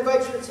 I'm going to invite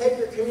you to take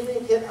your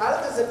communion kit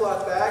out of the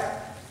Ziploc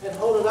bag and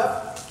hold it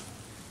up.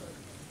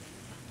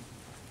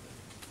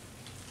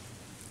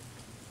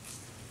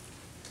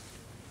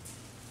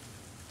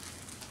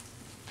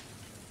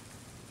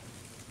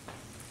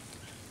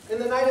 In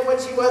the night in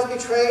which he was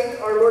betrayed,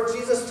 our Lord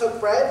Jesus took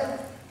bread,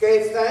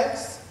 gave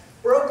thanks,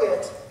 broke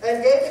it,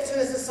 and gave it to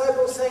his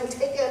disciples, saying,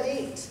 "Take and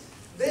eat.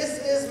 This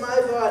is my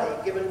body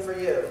given for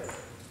you.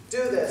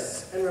 Do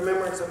this in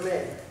remembrance of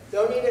me."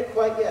 Don't eat it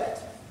quite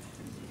yet.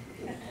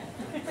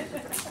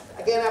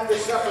 Again, after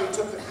supper, he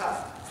took the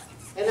cup,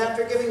 and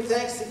after giving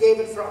thanks, he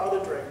gave it for all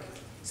to drink,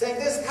 saying,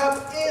 "This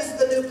cup is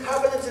the new covenant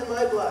covenant in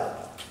my blood,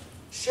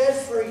 shed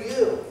for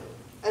you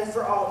and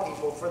for all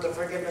people for the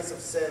forgiveness of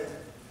sin.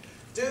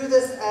 Do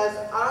this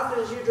as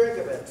often as you drink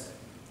of it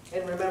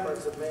in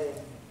remembrance of me.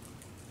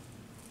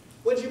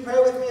 Would you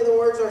pray with me the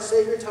words our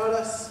Savior taught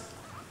us?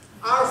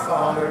 Our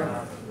Father,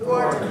 who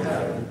art in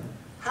heaven,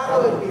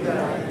 hallowed be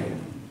thy name.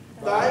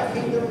 Thy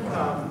kingdom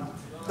come,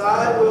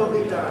 thy will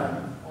be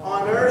done,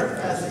 on earth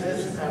as it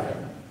is in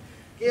heaven.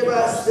 Give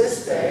us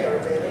this day our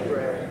daily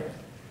bread,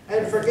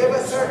 and forgive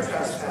us our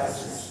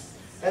trespasses,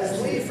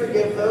 as we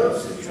forgive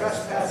those who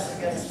trespass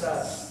against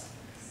us.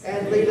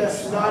 And lead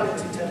us not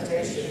into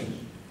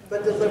temptation,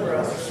 but deliver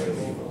us from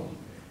evil.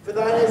 For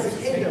thine is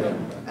the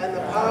kingdom, and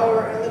the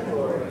power, and the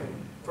glory,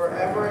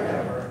 forever and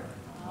ever.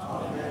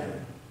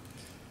 Amen.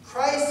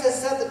 Christ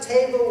has set the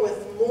table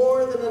with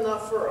more than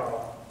enough for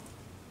all.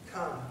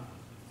 Come.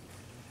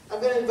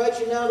 I'm going to invite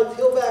you now to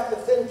peel back the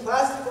thin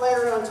plastic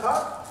layer on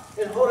top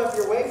and hold up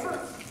your wafer.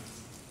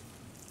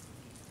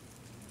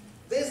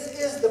 This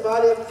is the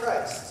body of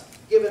Christ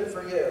given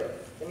for you,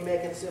 and you may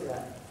consume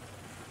that.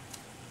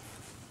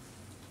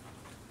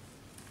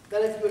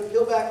 Then if you would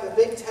peel back the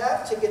big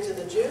tab to get to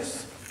the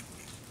juice.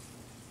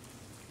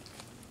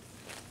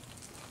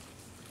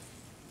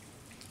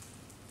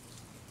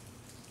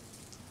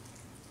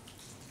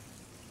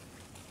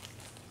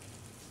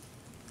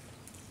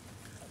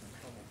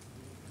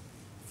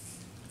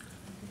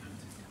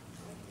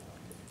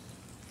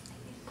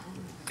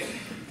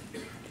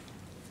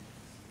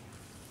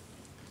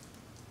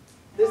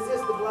 This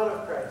is the blood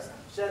of Christ,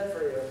 shed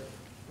for you.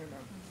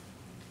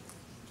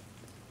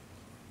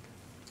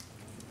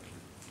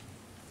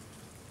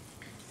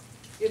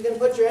 You can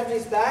put your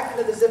empties back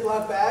into the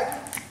Ziploc bag,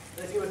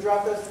 and if you would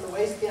drop those in the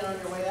waste can on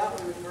your way out,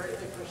 we would greatly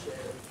appreciate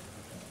it.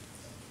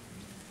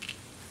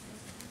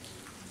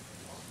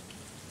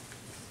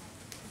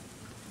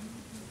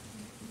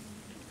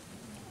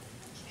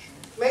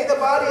 May the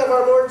body of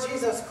our Lord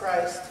Jesus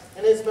Christ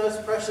and his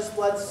most precious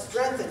blood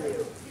strengthen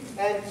you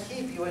and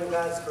keep you in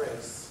God's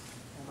grace.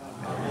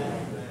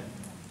 Amen.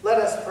 Let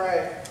us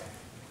pray.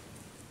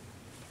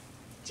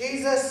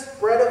 Jesus,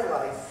 bread of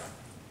life,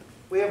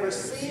 we have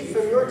received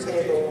from your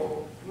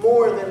table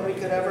more than we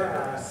could ever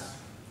ask.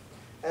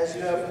 As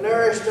you have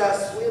nourished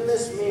us in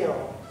this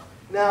meal,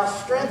 now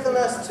strengthen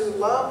us to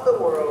love the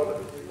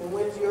world and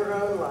with your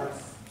own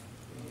life.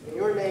 In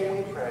your name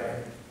we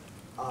pray.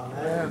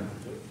 Amen.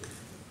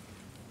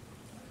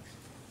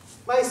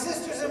 My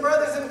sisters and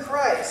brothers in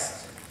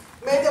Christ,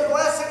 may the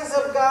blessings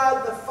of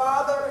God, the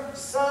Father,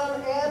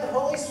 Son, and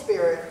Holy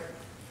Spirit,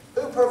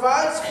 who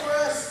provides for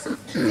us,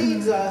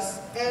 feeds us,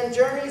 and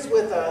journeys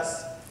with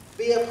us,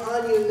 be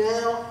upon you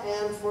now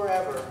and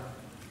forever.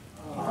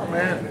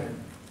 Amen.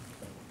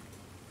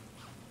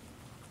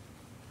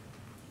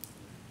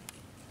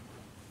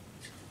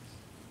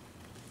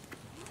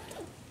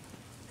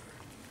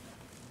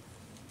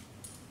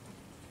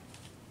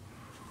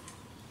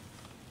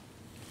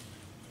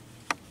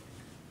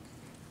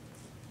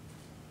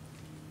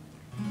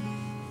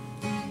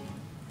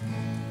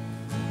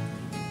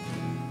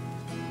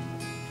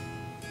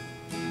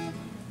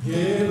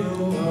 Yea,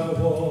 though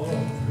I walk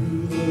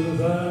through the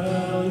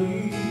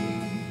valley,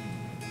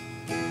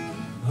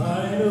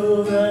 I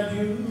know that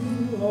you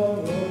are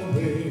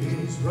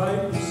always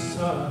right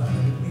beside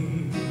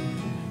me,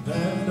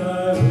 and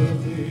I will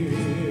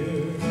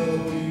fear no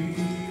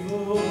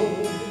evil.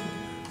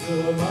 You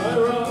are my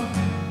rock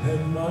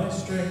and my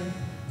strength,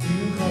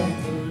 you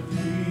comfort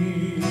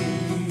me.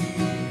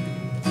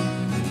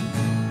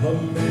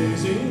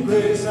 Amazing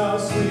grace, how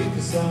sweet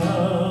the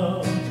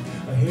sound,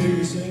 I hear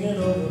you singing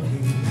over me.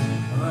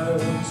 I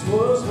once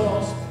was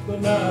lost, but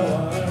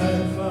now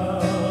I'm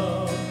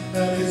found,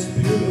 and it's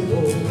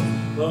beautiful.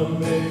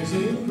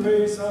 Amazing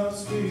grace, how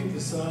sweet the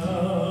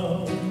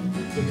sound,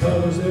 it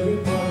covers every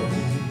part of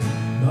me.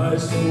 My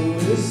soul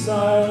is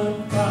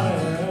silent, I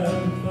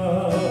am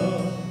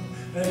found,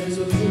 and it's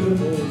a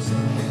beautiful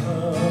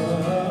sound.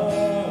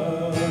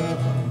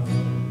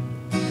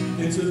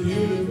 It's a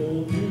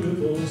beautiful,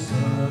 beautiful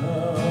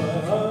sound.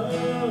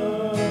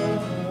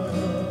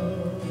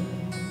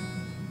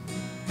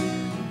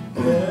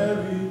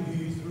 Carry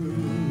me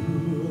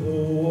through the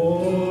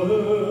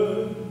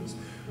waters,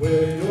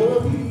 where your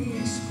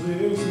peace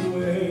clears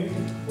away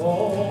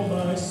all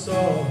my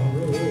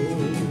sorrow,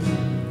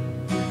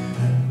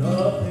 and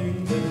nothing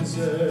can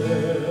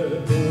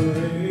separate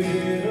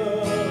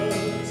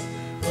us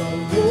from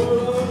your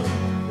love.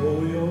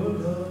 Oh, your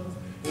love,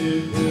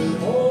 it will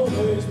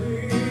always be.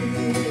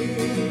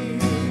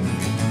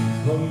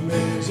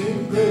 Amazing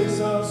grace,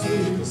 how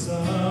sweet the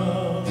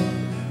sound,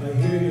 I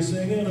hear you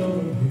singing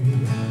over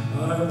me.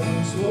 I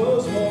once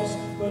was lost,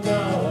 but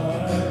now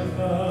I'm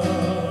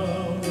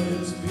found.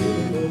 It's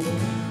beautiful,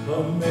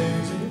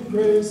 amazing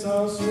grace,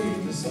 how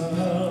sweet the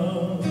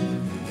sound,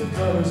 it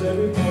covers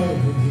every part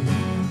of me.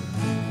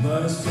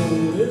 My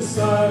soul is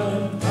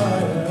silent, I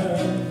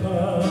am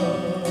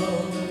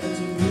found. It's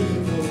a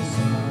beautiful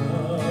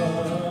sound.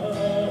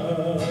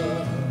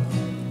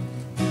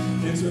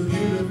 It's a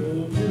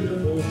beautiful,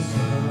 beautiful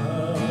sound.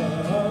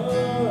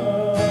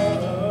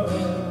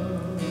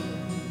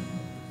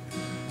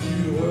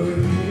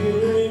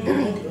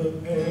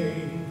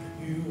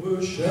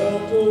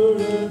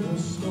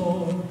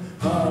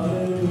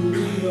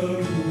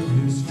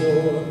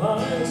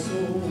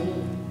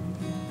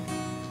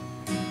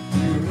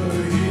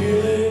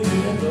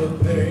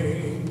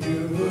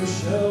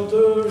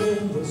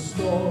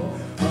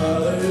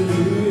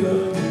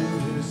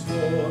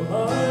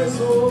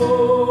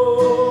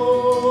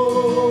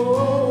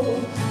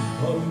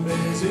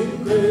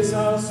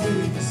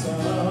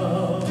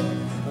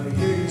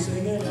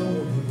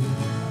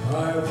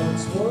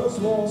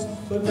 lost,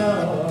 but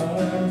now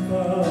I'm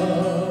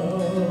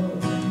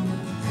found.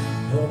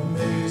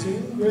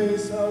 Amazing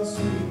grace, how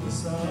sweet the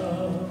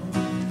sound.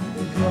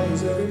 It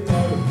covers every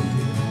part of me.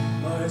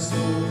 My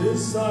soul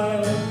is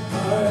silent,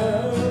 I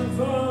am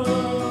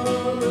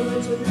found. And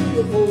it's a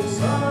beautiful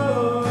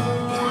sound.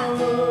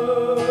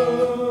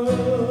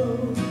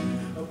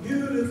 A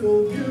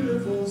beautiful,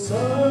 beautiful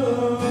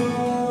sound.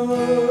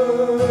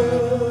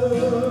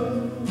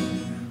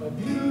 A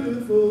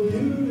beautiful,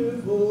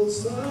 beautiful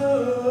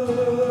sound.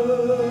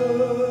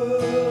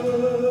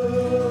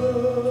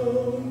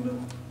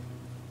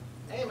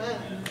 Amen.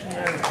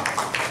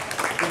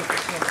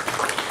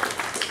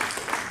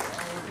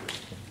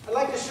 I'd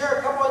like to share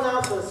a couple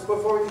announcements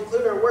before we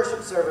conclude our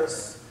worship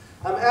service.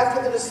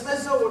 After the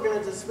dismissal, we're going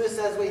to dismiss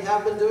as we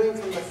have been doing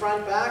from the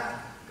front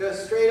back. Go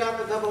straight out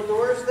the double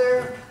doors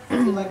there.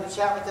 If you'd like to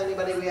chat with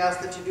anybody, we ask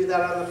that you do that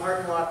out in the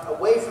parking lot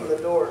away from the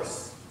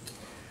doors.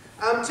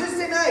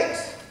 Tuesday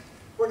night,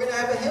 we're going to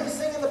have a hymn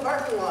sing in the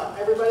parking lot.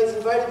 Everybody's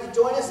invited to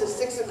join us at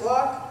 6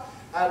 o'clock.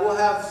 We'll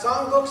have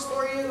songbooks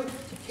for you.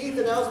 Keith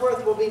and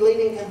Ellsworth will be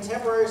leading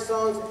contemporary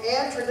songs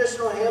and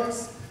traditional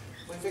hymns.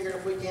 We figured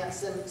if we can't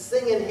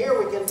sing in here,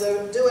 we can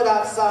do it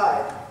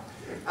outside.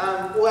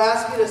 We'll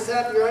ask you to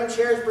set up your own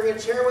chairs, bring a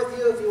chair with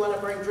you. If you want to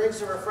bring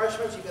drinks or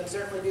refreshments, you can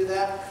certainly do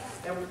that.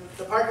 And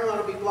the parking lot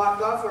will be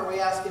blocked off where we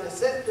ask you to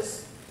sit.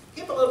 Just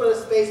keep a little bit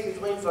of space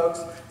between folks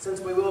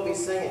since we will be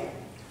singing.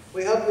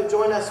 We hope you'll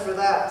join us for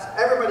that.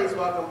 Everybody's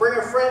welcome. Bring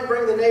a friend,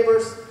 bring the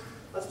neighbors.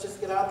 Let's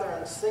just get out there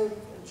and sing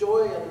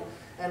joy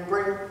and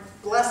bring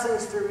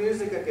blessings through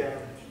music again.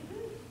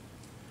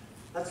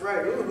 That's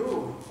right,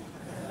 ooh-hoo.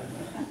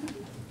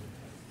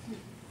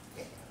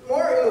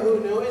 More ooh-hoo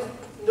noise.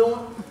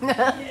 No.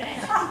 Let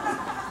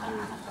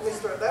me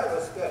start. That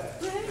was good.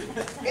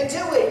 In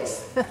 2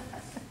 weeks,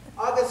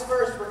 August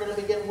 1st, we're going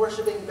to begin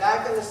worshiping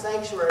back in the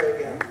sanctuary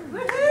again.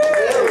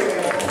 There we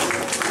go.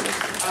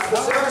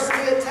 The service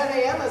will be at 10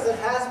 a.m. as it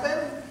has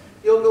been.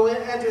 You'll go in,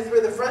 enter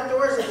through the front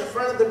doors at the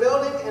front of the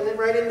building, and then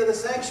right into the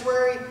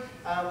sanctuary.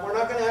 We're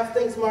not going to have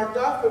things marked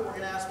off, but we're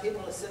going to ask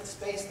people to sit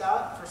spaced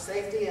out for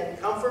safety and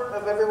comfort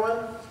of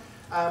everyone.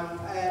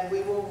 And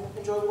we will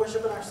enjoy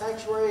worship in our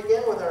sanctuary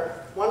again with our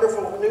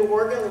wonderful new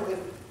organ that we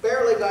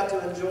barely got to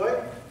enjoy.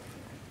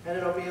 And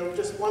it'll be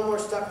just one more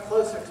step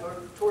closer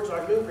towards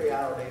our new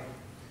reality.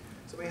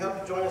 So we hope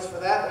you join us for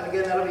that. And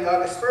again, that'll be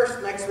August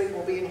 1st. Next week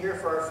we'll be in here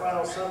for our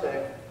final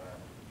Sunday.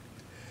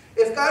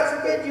 If God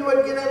forbid you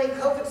would get any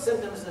COVID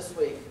symptoms this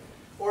week,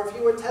 or if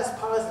you were test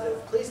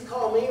positive, please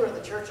call me or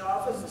the church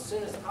office as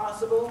soon as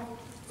possible.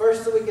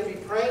 First, so we can be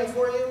praying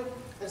for you.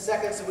 And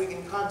second, so we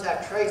can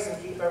contact Trace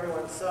and keep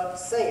everyone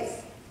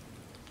safe.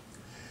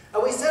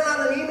 We sent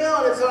out an email,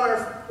 and it's on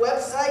our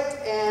website,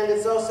 and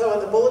it's also on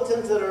the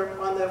bulletins that are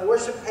on the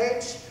worship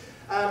page.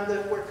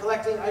 That we're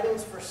collecting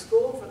items for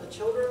school for the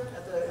children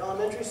at the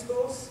elementary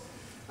schools.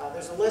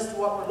 There's a list of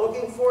what we're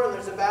looking for, and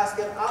there's a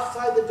basket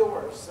outside the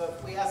doors. So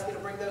we ask you to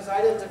bring those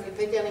items. If you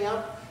pick any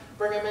up,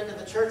 bring them into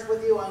the church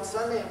with you on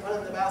Sunday and put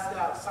them in the basket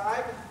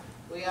outside.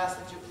 We ask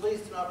that you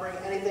please do not bring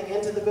anything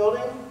into the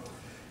building.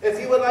 If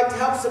you would like to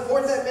help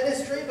support that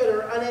ministry but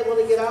are unable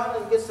to get out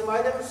and get some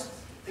items,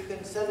 you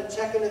can send a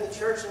check into the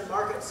church and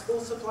market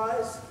school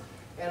supplies,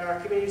 and our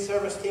community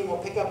service team will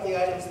pick up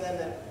the items then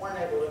that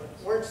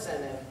weren't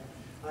sent in,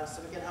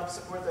 so we can help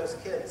support those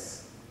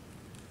kids.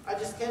 I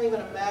just can't even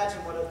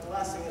imagine what a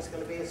blessing it's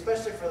going to be,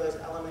 especially for those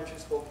elementary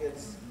school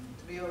kids,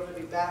 to be able to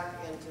be back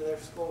into their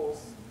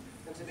schools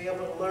and to be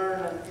able to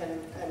learn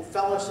and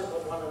fellowship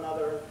with one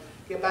another,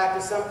 get back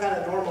to some kind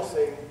of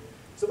normalcy.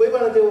 So we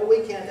want to do what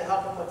we can to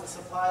help them with the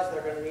supplies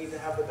they're going to need to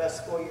have the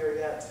best school year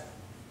yet.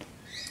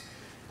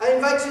 I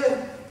invite you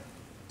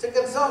to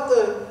consult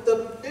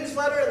the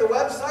newsletter and the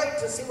website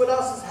to see what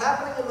else is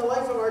happening in the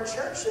life of our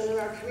church and in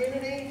our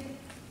community.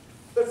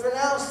 But for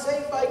now,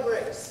 saved by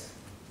grace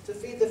to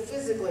feed the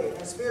physically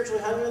and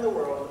spiritually hungry in the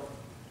world,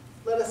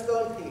 let us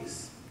go in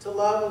peace to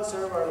love and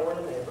serve our Lord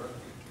and neighbor.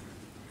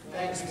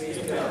 Thanks be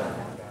to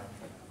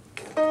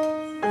God.